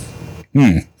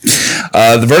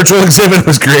 The virtual exhibit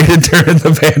was created during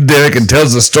the pandemic and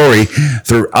tells the story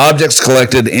through objects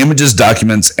collected, images,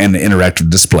 documents, and interactive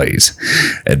displays.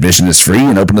 Admission is free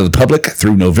and open to the public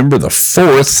through November the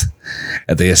 4th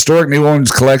at the historic New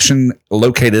Orleans Collection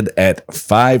located at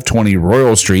 520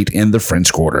 Royal Street in the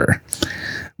French Quarter.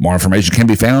 More information can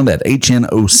be found at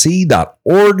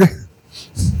hnoc.org.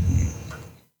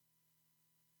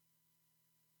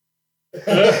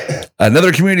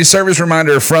 Another community service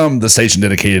reminder from the station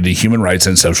dedicated to human rights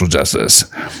and social justice.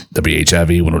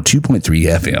 WHIV 102.3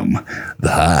 FM, The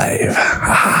Hive.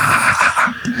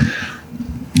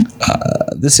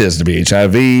 This is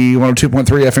WHIV 102.3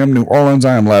 FM New Orleans.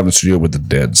 I am live in the studio with the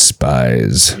Dead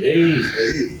Spies. Hey.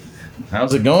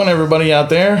 How's it going, everybody out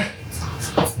there?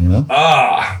 You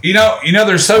know,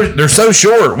 they're so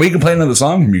short. We can play another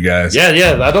song from you guys.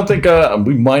 Yeah. I don't think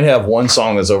we might have one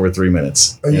song that's over 3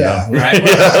 minutes. Yeah. Right.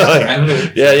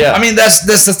 Yeah. I mean, that's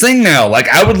the thing now. Like,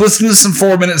 I would listen to some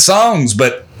 4-minute songs,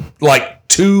 but like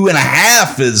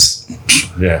 2.5 is.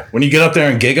 Yeah. When you get up there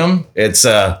and gig them, it's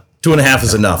 2.5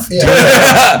 is enough. Yeah.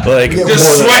 Like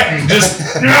just sweating, just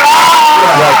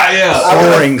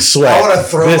pouring sweat. I want to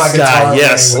throw this my guitar guy, away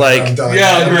yes, when like I'm done.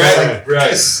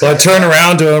 right. So I turn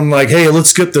around to him like, "Hey, let's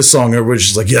skip this song." Everybody's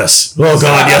just like, "Yes, oh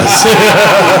God, yes."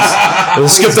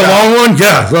 Let's skip the long one.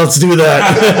 Yeah, let's do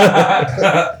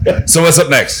that. So what's up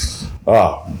next?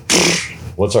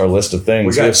 What's our list of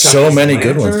things? We have Chinese so many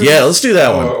good ones. Lanterns? Yeah, let's do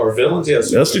that one. Or villains?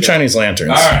 Yes. Yeah, let's do Chinese Lanterns.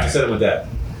 All right, set it with that.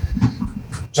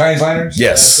 Chinese Lanterns?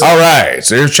 Yes. All right,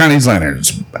 so here's Chinese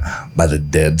Lanterns by the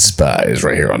Dead Spies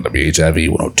right here on WHIV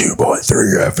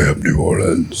 102.3 FM New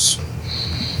Orleans.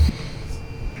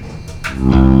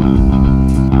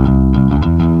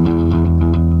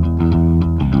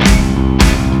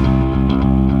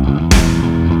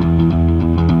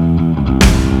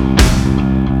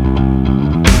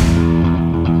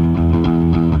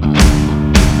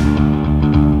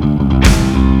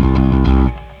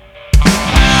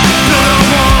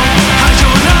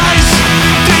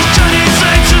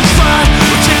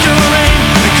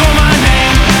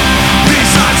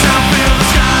 Besides, I feel the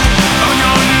sky on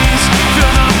your knees.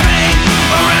 Feel the pain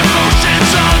or emotion.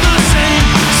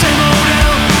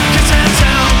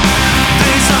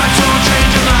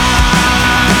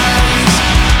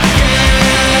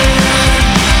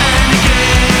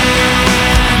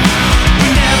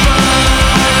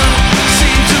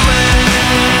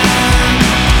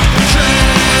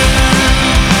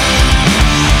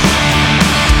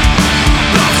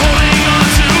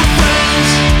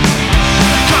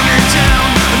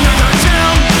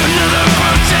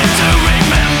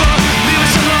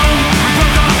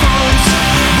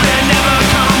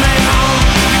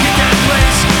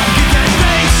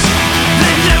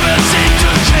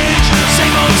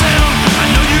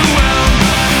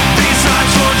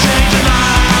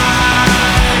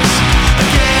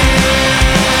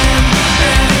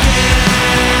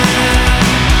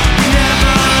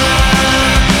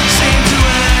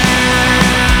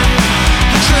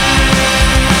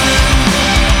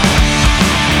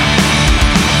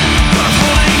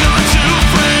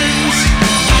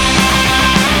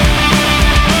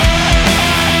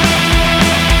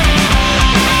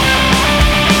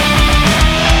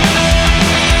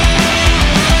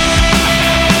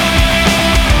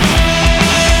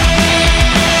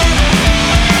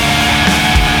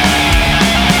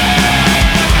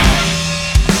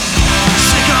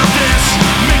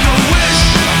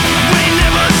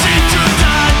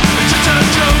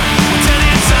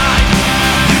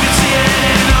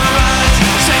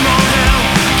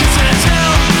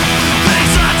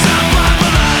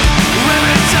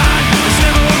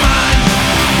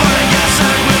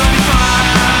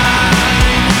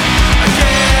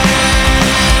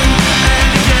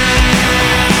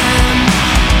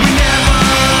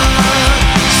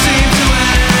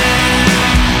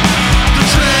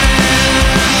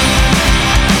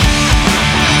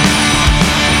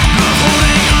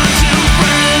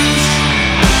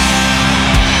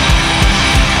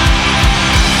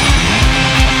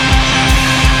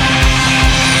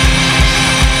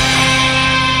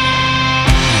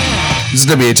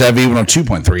 WHIV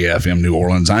 102.3 FM New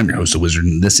Orleans. I'm your host, The Wizard,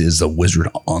 and this is The Wizard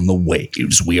on the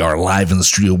Waves. We are live in the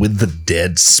studio with the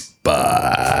Dead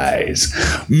Spies,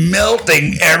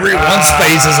 melting everyone's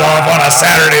faces off on a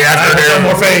Saturday afternoon. No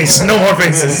more face. No more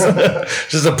faces.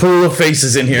 Just a pool of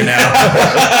faces in here now.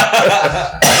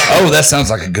 Oh, that sounds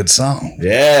like a good song.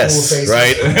 Yes,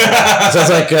 right. Sounds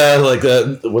like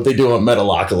what they do on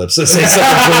Metalocalypse. They say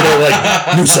something brutal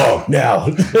like "new song now."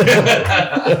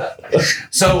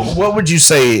 So, what would you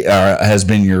say has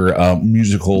been your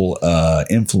musical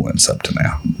influence up to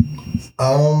now?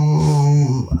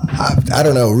 I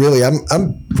don't know, really.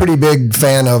 I'm pretty big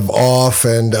fan of Off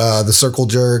and the Circle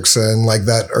Jerks and like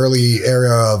that early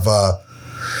era of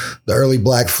the early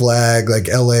Black Flag, like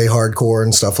LA hardcore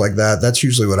and stuff like that. That's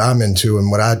usually what I'm into and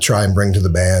what I try and bring to the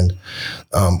band.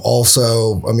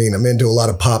 Also, I mean, I'm into a lot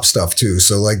of pop stuff too.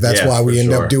 So like, that's why we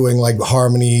end up doing like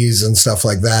harmonies and stuff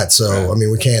like that. So, I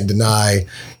mean, we can't deny,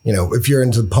 you know, if you're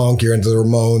into punk, you're into the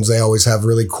Ramones, they always have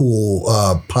really cool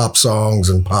pop songs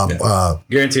and pop.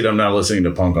 Guaranteed I'm not listening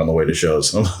to punk on the way to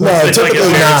shows. No,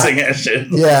 typically not.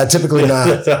 Yeah, typically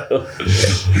not.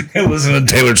 Listen to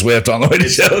Taylor Swift on the way to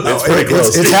shows. It's pretty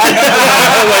close. It's like,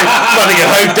 about to get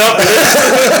hyped up.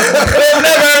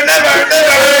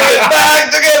 never get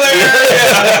back together.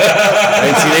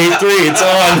 1983, it's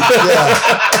on.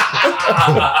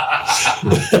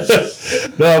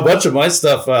 No, a bunch of my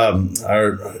stuff. I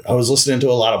was listening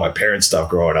to a lot of my parents' stuff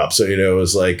growing up. So, you know, it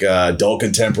was like adult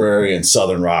contemporary and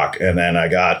Southern rock. And then I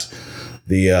got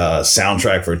the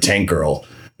soundtrack for Tank Girl.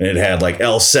 And it had like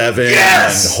L7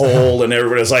 and Hole, and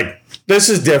everybody was like, this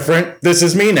is different. This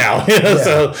is me now.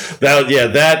 So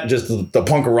that just the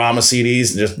Punkorama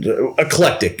CDs, just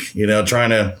eclectic, you know,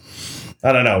 trying to,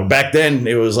 I don't know. Back then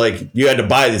it was like you had to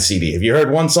buy the CD. If you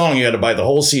heard one song, you had to buy the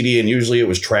whole CD, and usually it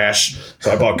was trash.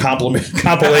 So I bought compilations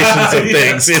of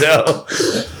things, you know.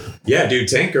 Yeah, dude,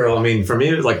 Tank Girl, I mean, for me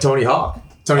it was like Tony Hawk.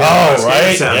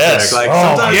 Right? Yes. Like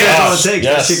sometimes that's all it takes.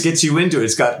 That shit gets you into it.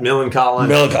 It's got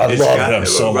Millencolin. I love him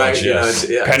so much. Yes.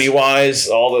 You know, Pennywise,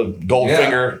 all the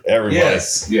Goldfinger, everybody.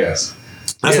 Yes.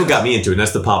 That's what got me into it. And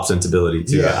that's the pop sensibility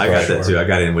too. Yeah, I got that too. I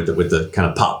got in with the kind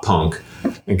of pop punk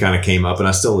and kind of came up, and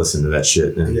I still listen to that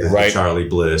shit. And Charlie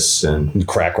Bliss and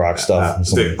crack rock stuff.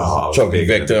 Choking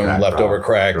Victim, Leftover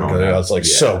Crack. I was like,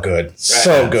 so good,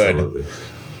 so good.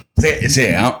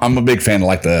 See, I'm a big fan of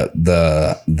like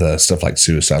the stuff like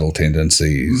Suicidal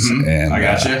Tendencies, and I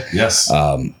gotcha. Yes.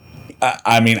 I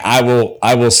mean, I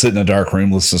will sit in a dark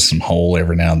room, listen to some Hole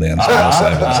every now and then.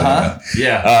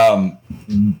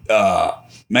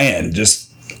 Man,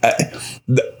 just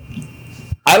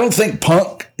I don't think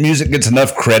punk music gets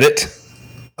enough credit.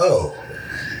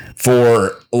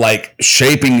 For like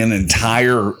shaping an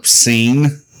entire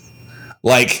scene.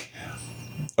 Like,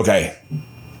 okay.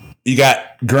 You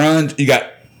got grunge, you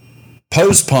got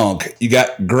post-punk, you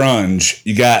got grunge,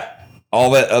 you got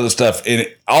all that other stuff in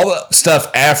it. All the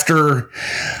stuff after,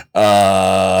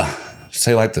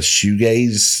 say like the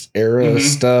shoegaze era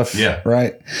stuff. Yeah.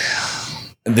 Right?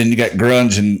 And then you got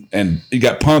grunge and you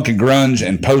got punk and grunge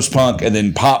and post-punk and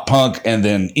then pop-punk and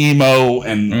then emo.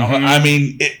 And I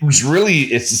mean,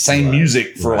 it's the same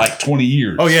music for like 20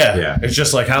 years. Oh, yeah. It's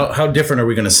just like, how different are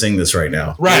we going to sing this right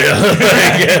now? Right.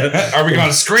 Are we going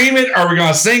to scream it? Are we going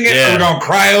to sing it? Are we going to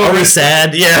cry over it? Are we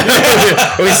sad? Yeah.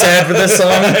 Are we sad for this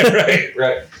song?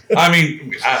 Right. I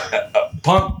mean,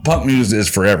 punk music is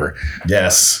forever.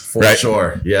 Yes, for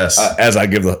sure. Yes. As I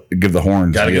give the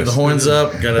horns. Got to give the horns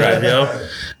up. You know,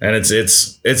 and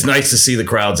it's nice to see the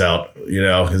crowds out. You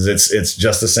know, because it's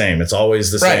just the same. It's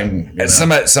always the same. And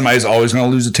somebody's always going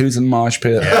to lose a tooth in the mosh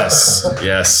pit. Yes.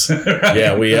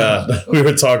 Yeah. We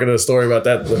were talking a story about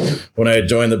that when I had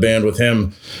joined the band with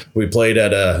him. We played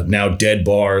at a now dead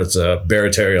bar. It's a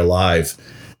Barataria Live.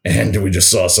 And we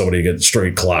just saw somebody get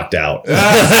straight clocked out.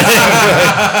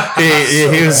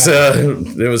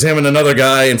 It was him and another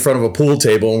guy in front of a pool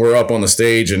table, and we're up on the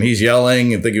stage, and he's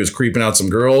yelling and think he was creeping out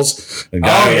some girls. And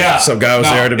some guy was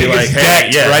there to be like, "Hey,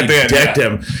 he decked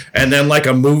him." And then like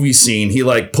a movie scene, he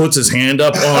like puts his hand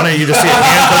up on it. You just see a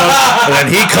hand come up, and then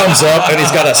he comes up, and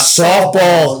he's got a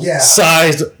softball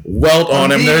sized welt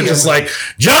on him. They're just like,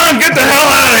 "John, get the hell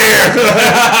out of here!"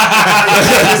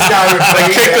 This guy would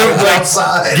kick him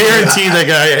outside. Guarantee the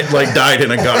guy like died in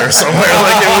a gutter somewhere.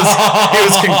 Like he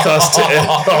was concussed to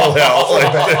all hell.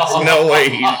 Like,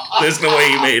 there's no way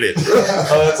he made it.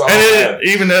 That's awesome. And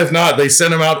even if not, they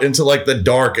sent him out into like the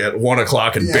dark at 1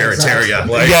 o'clock in Barataria.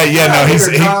 Exactly. Like,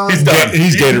 he's done.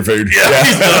 He's gator food. He's done.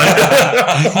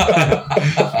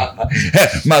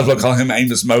 Might as well call him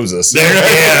Amos Moses.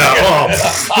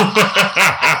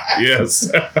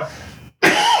 Yes.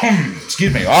 Excuse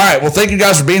Excuse me. All right. Well, thank you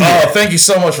guys for being here. Oh, thank you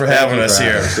so much for having us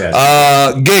here.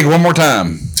 Gig one more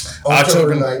time.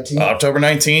 October 19th. October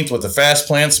 19th with the Fast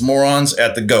Plants Morons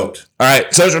at the Goat. All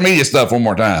right. Social media stuff one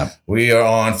more time. We are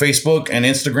on Facebook and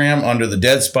Instagram under the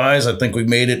Dead Spies. I think we've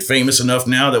made it famous enough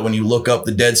now that when you look up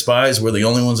the Dead Spies, we're the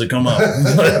only ones that come up.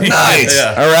 Nice.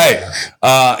 Yeah. All right.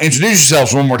 Introduce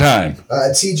yourselves one more time.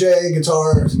 TJ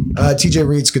guitar. TJ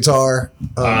Reed's guitar.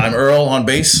 I'm Earl on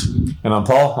bass. And I'm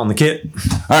Paul on the kit.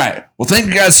 All right. Well, thank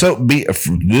you guys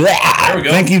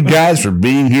Thank you guys for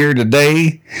being here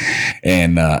today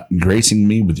and gracing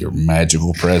me with your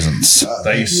magical presence.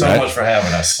 Thank you so much for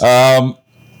having us.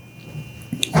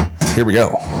 Here we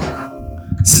go.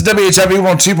 This is WHIV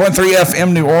 102.3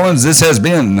 FM New Orleans. This has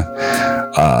been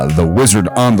The Wizard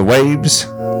on the Waves.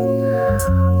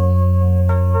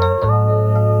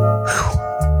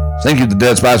 Thank you to the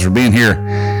Dead Spies for being here.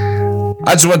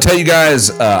 I just want to tell you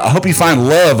guys, I hope you find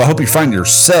love. I hope you find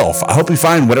yourself. I hope you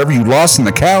find whatever you lost in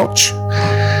the couch.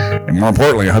 And more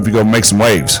importantly, I hope you go make some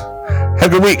waves. Have a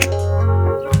good week.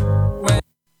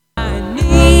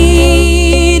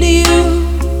 Need you.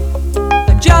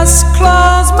 I just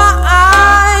close my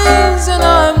eyes and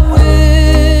I'm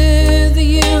with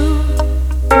you.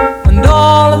 And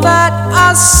all that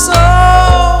I so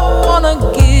wanna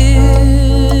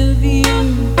give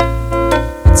you,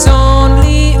 it's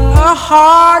only a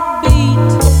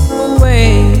heartbeat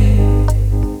away.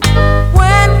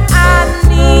 When I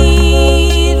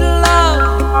need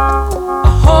love, I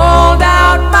hold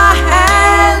out my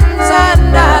hands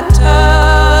and I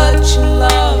touch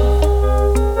love.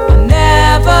 I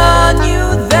never knew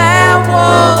there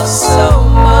was so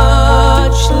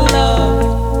much love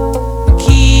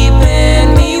keeping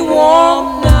me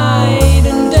warm night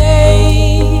and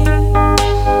day.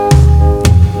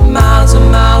 Miles and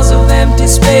miles of empty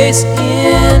space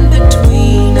in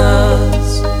between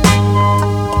us.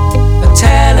 A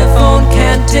telephone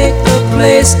can't take the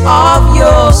place of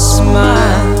your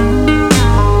smile.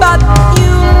 But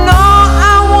you know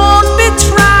I won't be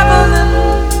traveling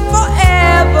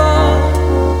forever.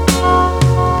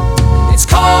 It's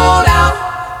cold out,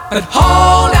 but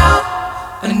hold out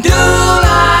and do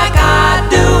like I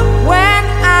do when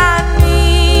I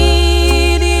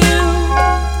need you.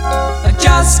 I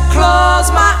just close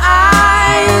my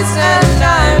eyes and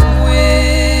I'm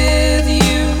with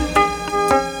you.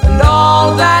 And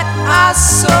all that I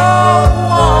so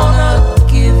wanna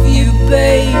give you,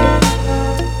 babe,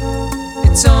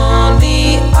 it's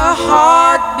only a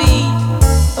heartbeat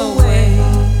away.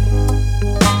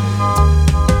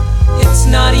 It's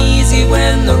not easy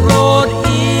when the road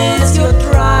is your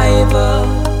driver.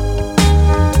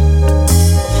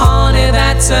 Honey,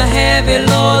 that's a heavy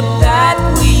load that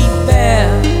we bear.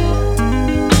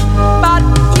 But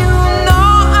you know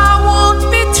I won't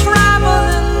be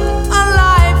traveling a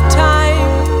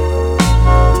lifetime.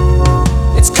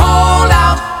 It's cold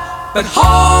out, but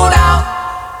hold out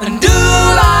and do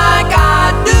like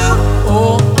I do.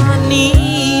 Oh, I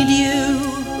need you.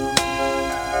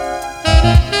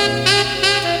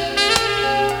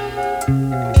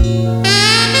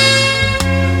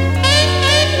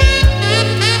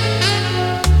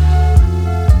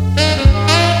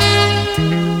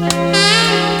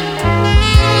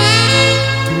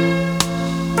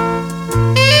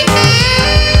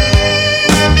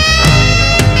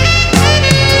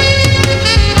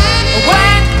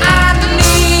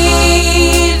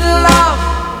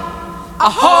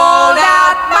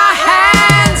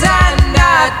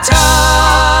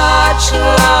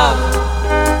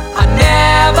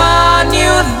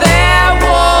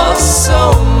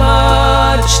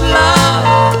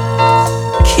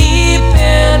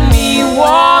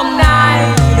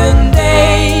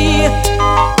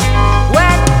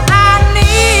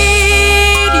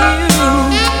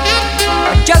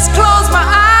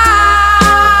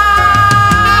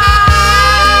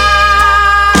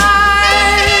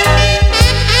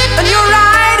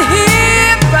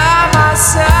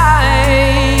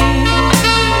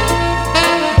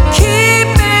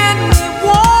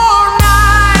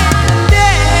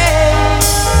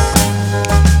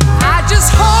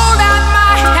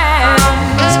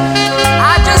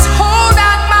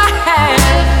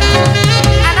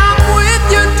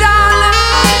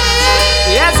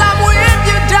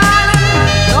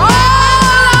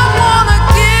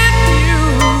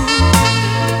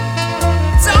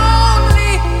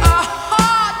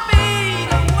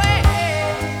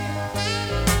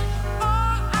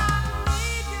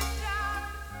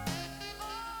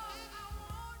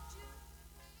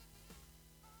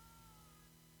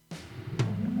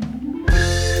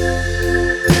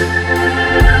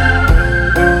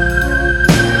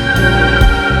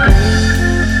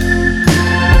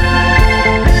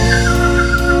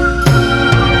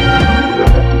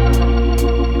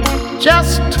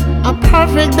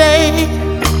 perfect day.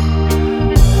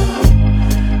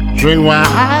 Drink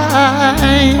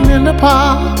wine in the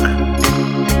park.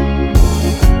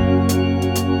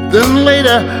 Then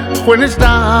later, when it's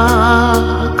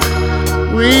dark,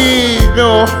 we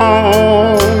go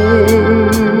home.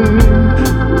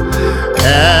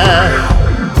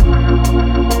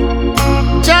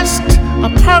 Just a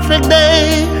perfect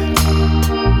day.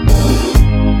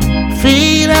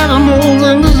 Feed animals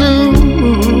in the zoo.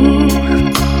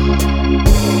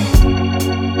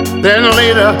 Then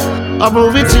later, a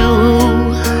movie too,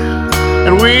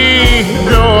 and we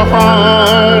go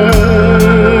home.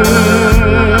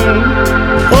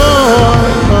 Oh,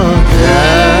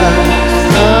 just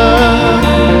a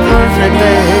perfect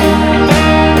day.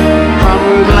 I'm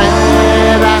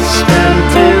glad I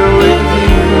spent it with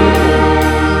you.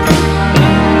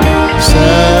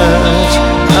 Such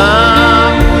a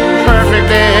perfect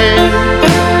day.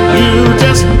 You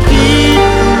just keep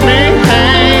me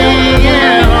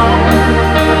hanging on.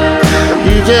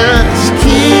 You just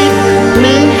keep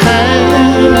me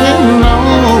hanging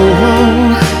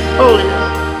on. Oh yeah.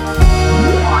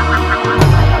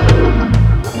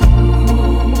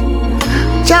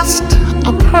 Just a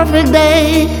perfect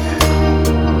day.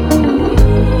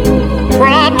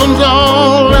 Problems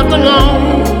all left alone.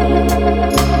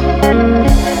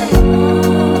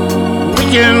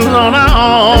 Weekends on our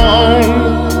own.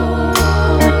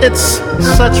 It's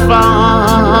such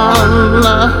fun.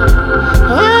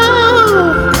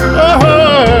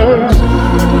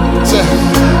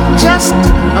 Just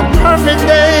a perfect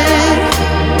day.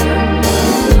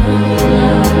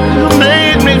 You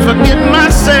made me forget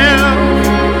myself.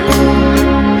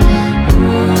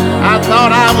 I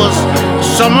thought I was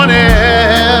someone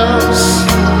else,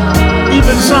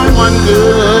 even someone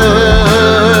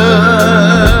good.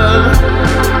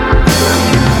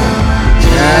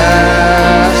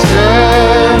 Just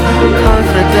a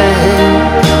perfect day.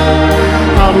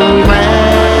 I'm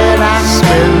glad I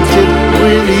spent it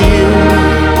with you.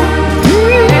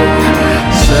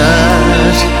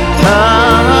 Such a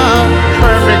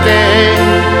perfect day.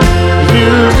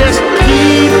 You just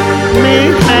keep me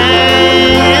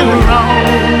hanging on.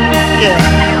 Yeah,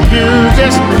 you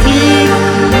just keep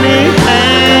me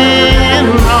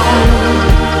hanging on.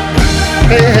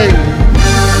 Hey, hey.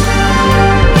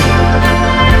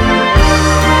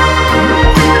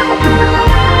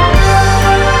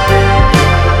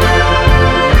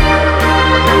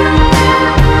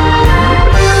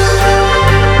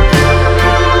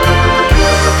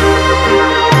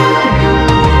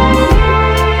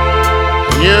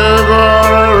 You're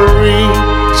gonna reap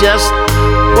just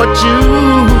what you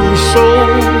sow,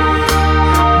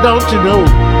 don't you know?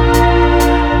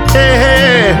 Hey,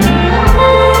 hey.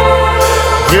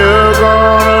 You're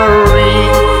gonna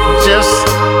reap just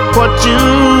what you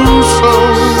sow.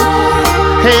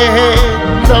 Hey, hey,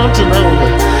 don't you know?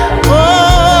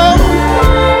 Oh,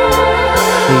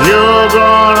 you're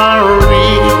gonna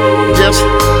reap just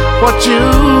what you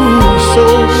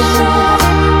sow.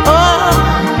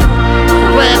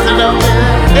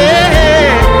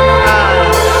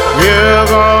 You're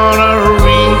gonna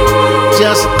reap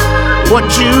just what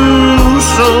you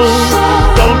sow,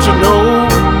 don't you know?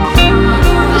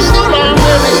 So long,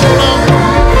 baby, so long.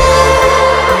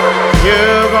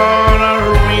 You're gonna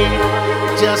reap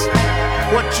just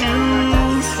what you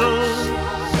sow.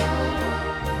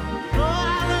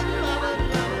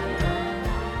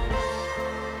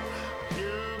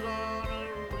 You're gonna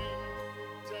reap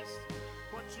just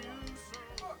what you sow.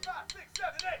 4, 5, 6,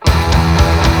 7, 8.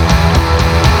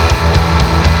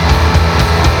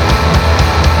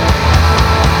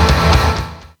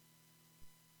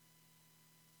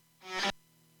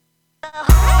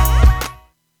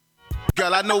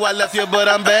 Girl, I know I left you, but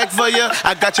I'm back for you.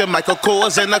 I got your Michael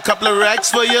Kors and a couple of racks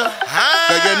for you.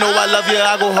 Girl, you know I love you,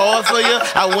 I go hard for you.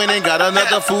 I went and got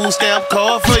another food stamp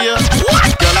card for you.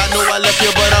 Girl, I know I left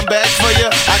you, but I'm back for you.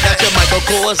 I got your Michael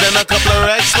Kors and a couple of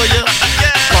racks for you.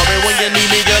 Call me when you need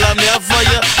me, girl, I'm there for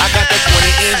you. I got that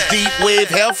 20-inch deep wave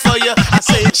hair for you. I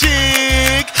say,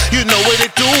 chick, you know what it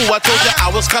do. I told you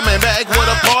I was coming back with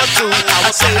a part 2. I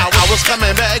was saying I was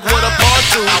coming back with a part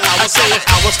 2. I was saying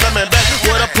I was coming back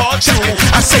with a part 2.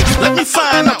 I say, let me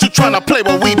find out you tryna play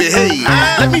while we behave.